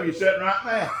 some of you sitting right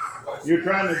now, you're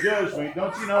trying to judge me.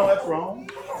 Don't you know that's wrong?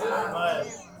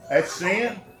 That's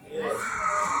sin.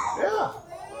 Yeah.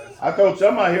 I told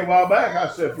somebody here a while back, I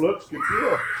said, if looks could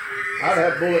kill, I'd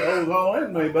have bullet holes all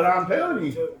in me. But I'm telling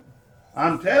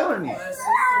you,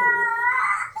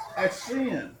 that's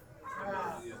sin.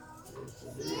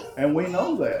 And we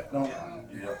know that, don't we?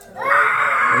 And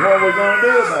what are we going to do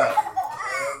about it?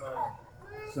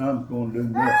 Some's going to do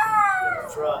nothing.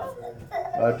 That's right.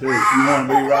 I tell you, if you want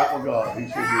to be right with God, he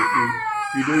said,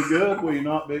 if you do good, will you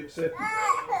not be accepted?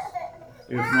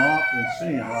 If not, then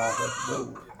sin lies at the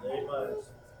door. Amen.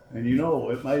 And you know,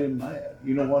 it made him mad.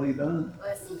 You know what he done?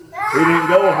 He didn't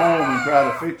go home and try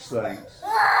to fix things.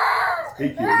 He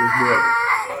killed his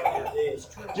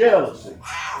brother. Jealousy.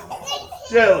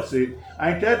 Jealousy.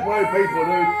 Ain't that the way people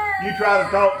do? You try to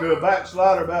talk to a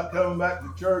backslider about coming back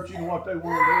to church, you know what they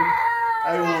want to do?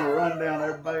 They want to run down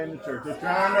everybody in the church. They're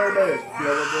trying their best to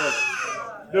kill their brother.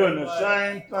 Doing the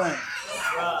same thing.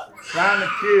 Trying to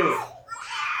kill.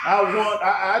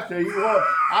 I tell you what,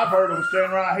 I've heard them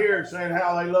stand right here saying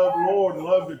how they love the Lord and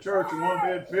love the church and want to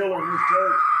be a pillar in this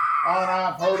church. And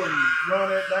I've heard them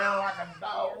run it down like a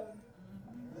dog.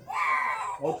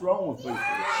 What's wrong with people?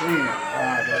 Sin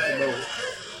lies at the door.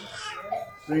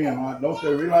 Sin, don't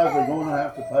they realize they're going to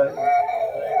have to pay?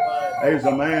 There's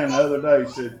a man the other day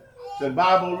said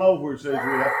Bible nowhere says we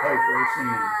have to pay for our sin.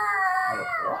 I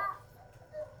thought,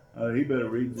 what? He better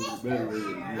read it.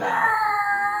 again.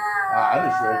 I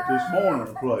just read it this morning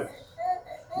in a place.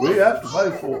 We have to pay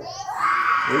for it.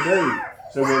 We do.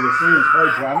 So well, the sin's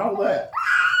paid for. I know that.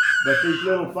 But these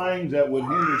little things that would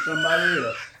hinder somebody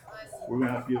else, we're going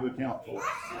to have to give account for it.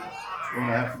 We're going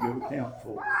to have to give account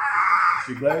for it.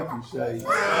 So glad you say,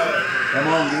 come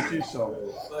on, get your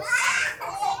soul.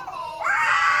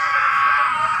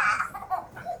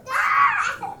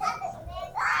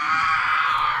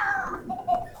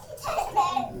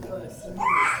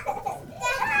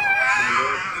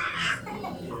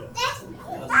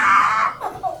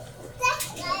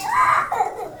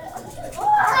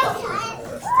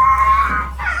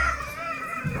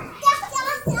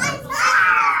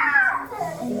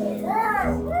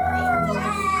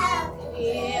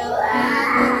 Feel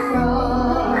like a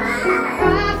cross,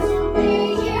 Christ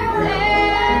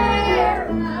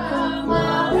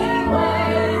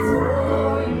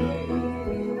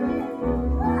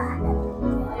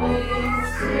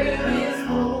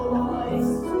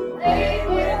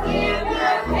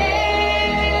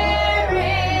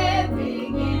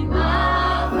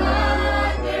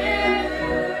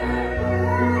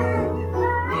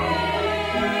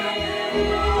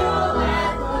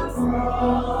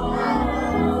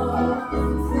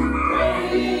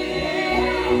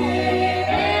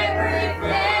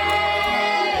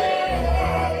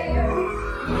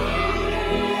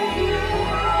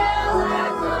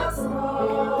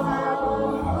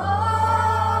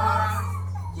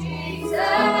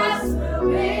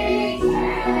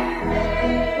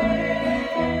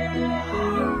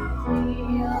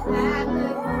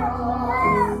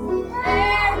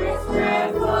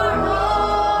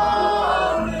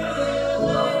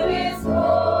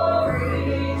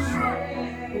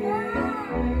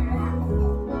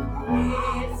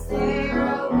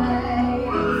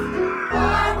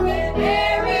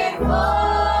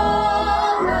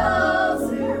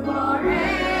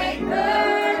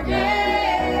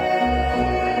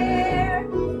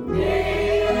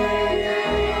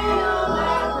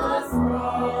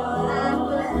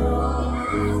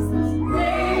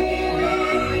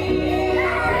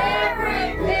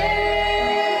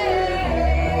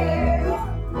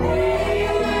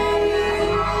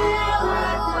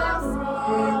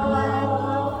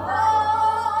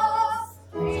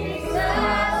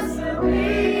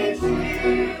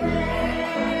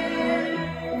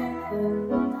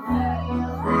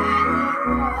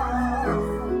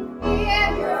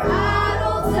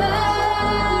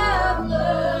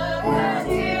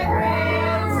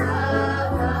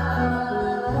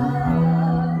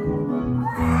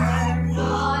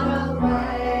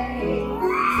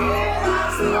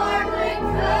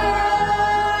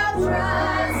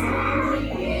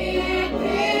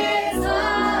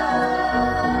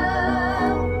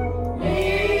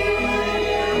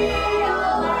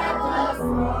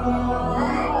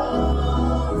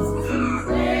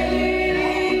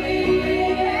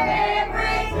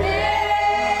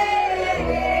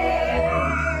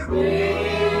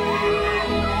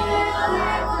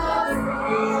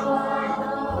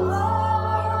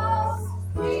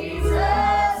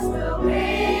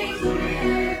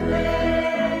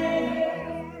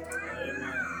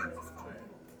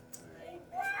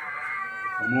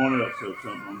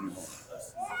something on your heart.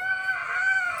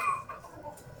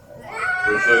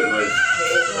 Appreciate it, mate.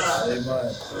 Amen.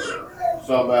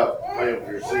 Something about paying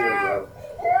for your sins, though.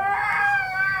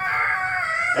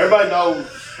 Everybody knows,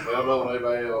 well, no,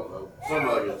 everybody else knows, some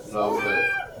of you know that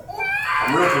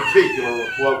I'm real particular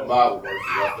with quoting Bible verses.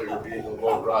 I figure if you ain't gonna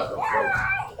quote right, don't quote.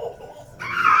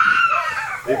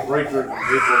 Big preachers and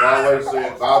people have always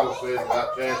said, Bible says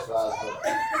about chastisement,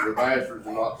 your bastards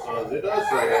are not sons. It does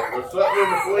say that. There's something in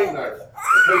between there that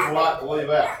people like to leave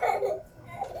out.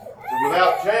 So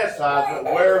without chastisement,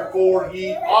 wherefore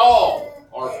ye all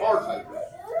are partakers.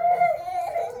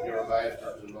 You're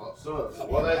bastards and not sons. So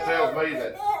well, that tells me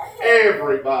that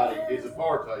everybody is a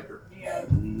partaker.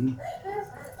 Mm-hmm.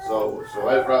 So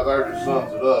that right there just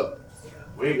sums it up.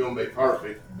 We ain't gonna be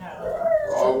perfect.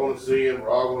 We're all gonna sin. We're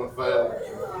all gonna fail.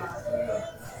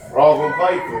 We're all gonna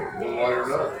pay for it one way or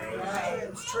another.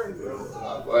 It's true.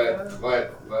 I'm glad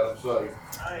I'm saved.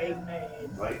 Amen.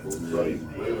 Thankful to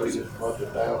saved. We just a bunch of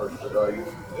downers today.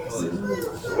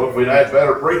 So if we'd had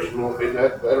better preaching, if we'd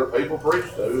had better people preach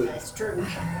to, That's true.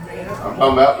 Yeah. I'm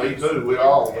talking about me too. We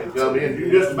all, when you come in, you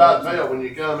just about tell when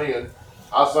you come in.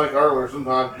 I was thinking earlier,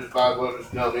 sometimes you just might as well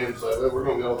just come in and say, well, we're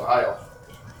going to go to the house.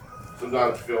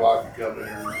 Sometimes you feel like you come in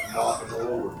here and just knocking the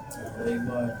Lord.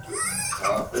 Amen.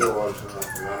 I feel like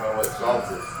sometimes, and I know it's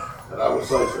awful that I would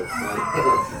say such things,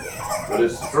 but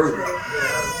it's the truth.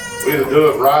 We either do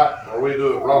it right or we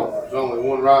do it wrong. There's only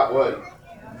one right way.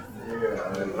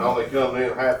 And only coming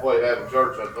in halfway having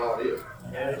church, that's not it.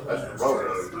 That's the wrong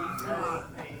way.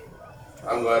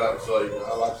 I'm glad I'm saved.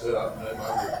 Like I said, I'm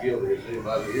just guilty as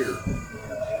anybody here.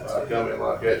 I come in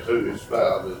like that too, it's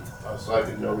bad, but I was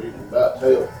thinking, you know, you can about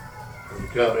tell. When you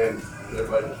come in,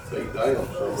 everybody just beat down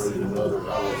for some reason or other, I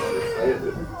don't understand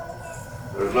it.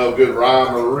 There's no good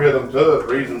rhyme or rhythm to it,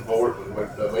 reason for it, but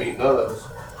I mean, none of us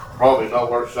probably know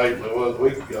worse shape than we was a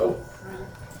week ago.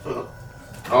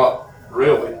 Not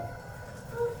really.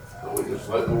 So we just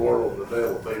let the world and the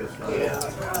devil beat us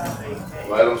down.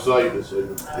 Glad I'm saved this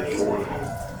morning.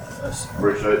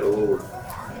 Appreciate the Lord.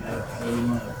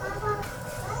 Amen.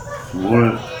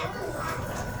 Well,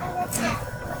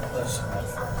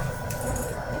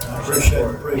 I appreciate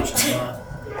the preaching tonight.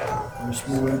 This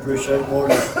morning, appreciate more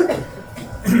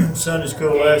than Sunday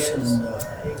school lesson. And,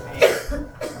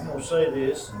 I'm going to say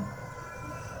this. And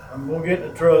I'm going to get in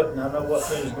the truck, and I know what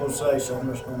things going to say, so I'm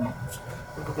just going to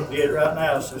get it right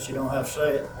now so she don't have to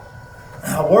say it.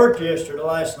 I worked yesterday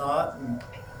last night and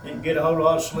didn't get a whole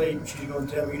lot of sleep. And she's going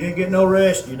to tell me, you didn't get no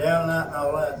rest, you're down and out and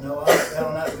all that. No, I ain't down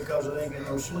and out because I didn't get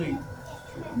no sleep.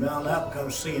 I'm down and out because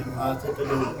of sin, right? That they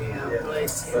do. Yeah,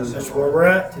 bless you. That's where we're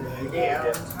at today. Yeah,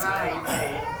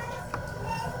 right.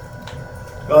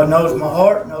 God knows my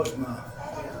heart,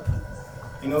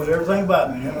 He knows everything about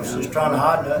me. I'm just trying to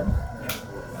hide nothing.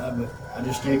 But I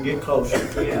just need to get closer.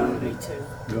 Yeah, me too.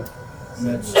 And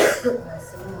that's,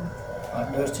 like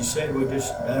Dusty said, we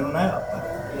just down and out.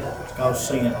 It's called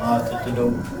sin, right at the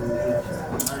door.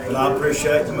 But I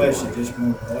appreciate the message this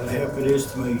morning, what a help it is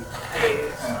to me.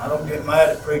 I don't get mad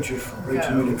at preachers for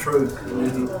preaching me the truth.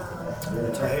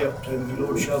 It's a help to me.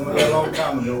 Lord showed me that a long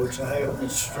time ago. It's a help and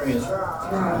it's a strength.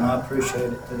 And I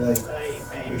appreciate it today.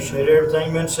 Appreciate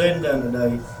everything been said and done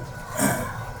today.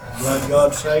 Glad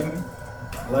God saved me.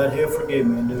 Glad He'll forgive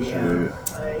me and do yeah. that.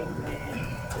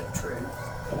 Amen. The truth.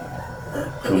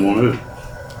 Come on in.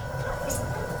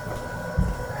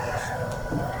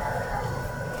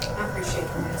 I appreciate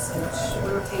the message. We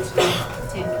were teaching the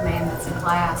Ten Commandments in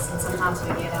class, and sometimes we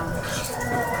get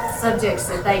subjects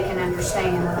that they can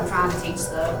understand, and I'm trying to teach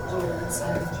the rules,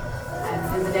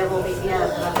 and the devil will beat me up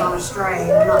that I've gone astray,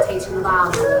 and I'm not teaching the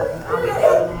Bible, and I'll get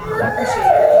down and out. I appreciate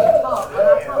it. What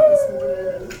I taught this morning,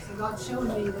 and so God's showing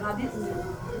me that I didn't do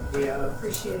it. Yeah. I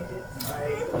appreciate it.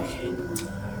 Amen.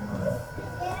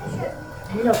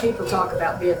 You know, people talk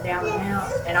about being down and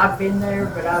out, and I've been there,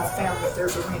 but I've found that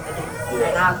there's a remedy.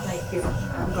 And I think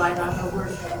I'm glad I know where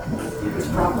to go. It's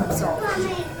problem solved.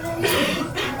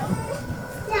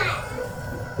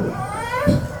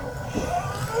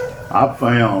 I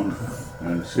found,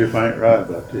 and see if I ain't right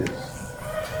about this,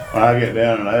 when I get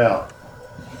down and out,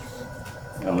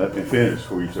 now let me finish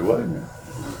before you say, wait a minute.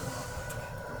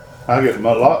 I get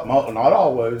not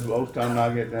always, most times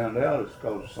I get down and out, it's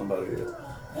because of somebody else.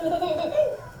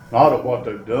 Not of what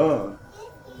they've done,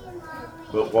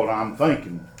 but what I'm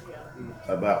thinking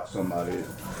about somebody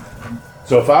else.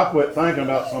 So if I quit thinking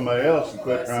about somebody else and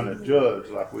quit trying to judge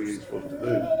like we ain't supposed to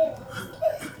do,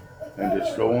 and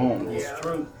just go on. It's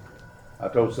true. I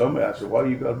told somebody, I said, why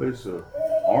you gotta be so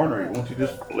ornery? Won't you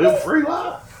just live a free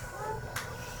life?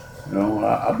 You know,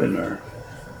 I've been there.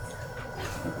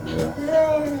 Yeah.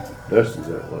 Dusty's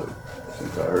that way.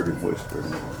 since I heard him whisper.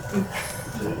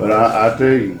 But I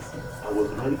tell you, I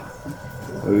wasn't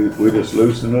we just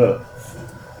loosen up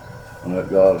and let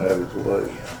God have his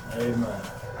way. Amen.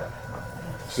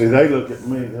 See, they look at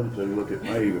me, them two look at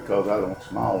me because I don't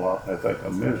smile a lot. They think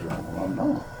I'm miserable. I'm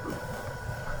not.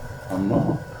 I'm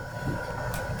not.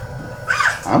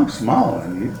 I'm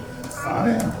smiling, you. I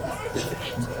am.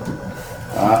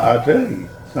 I tell you,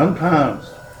 sometimes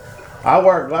I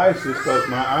wear glasses because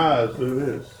my eyes do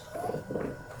this.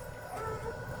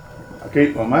 I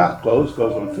keep my mouth closed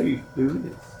because my teeth do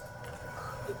this.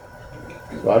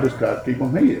 So I just got to keep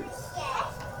them hid.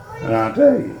 And I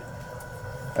tell you,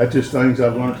 that's just things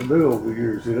I've learned to do over the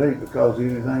years. It ain't because of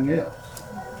anything else.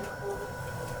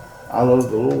 I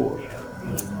love the Lord,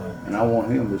 and I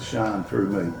want him to shine through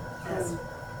me.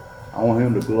 I want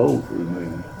him to glow through me.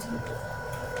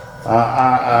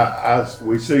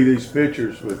 We see these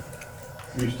pictures with,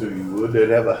 used to you would, they'd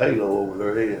have a halo over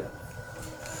their head.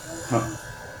 Huh.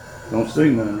 Don't see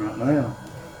none right now.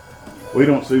 We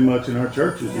don't see much in our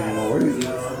churches anymore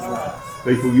either.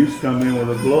 People used to come in with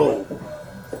a glow.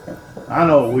 I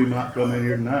know we might come in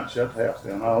here tonight and shut the house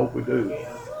down. I hope we do.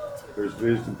 There's a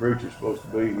visiting preacher supposed to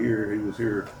be here. He was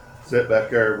here, sat back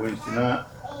there Wednesday night.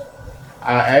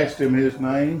 I asked him his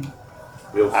name.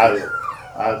 Bill Smith.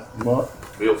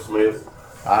 Bill Smith.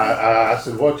 I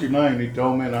said, what's your name? He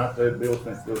told me, and I said, Bill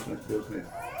Smith, Bill Smith, Bill Smith.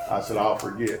 I said, I'll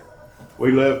forget.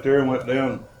 We left here and went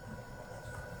down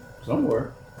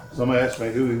somewhere. Somebody asked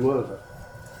me who he was.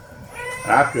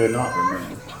 And I could not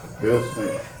remember. Bill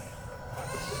Smith.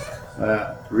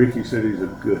 Ricky said he's a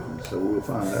good one, so we'll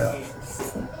find out.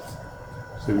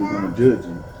 See, we're going to judge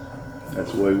him.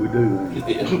 That's the way we do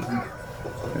it.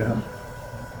 Yeah.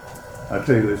 I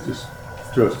tell you, let's just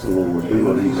trust the Lord, do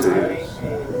what he says.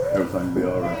 Everything will be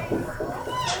all right.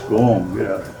 Go on, get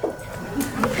out.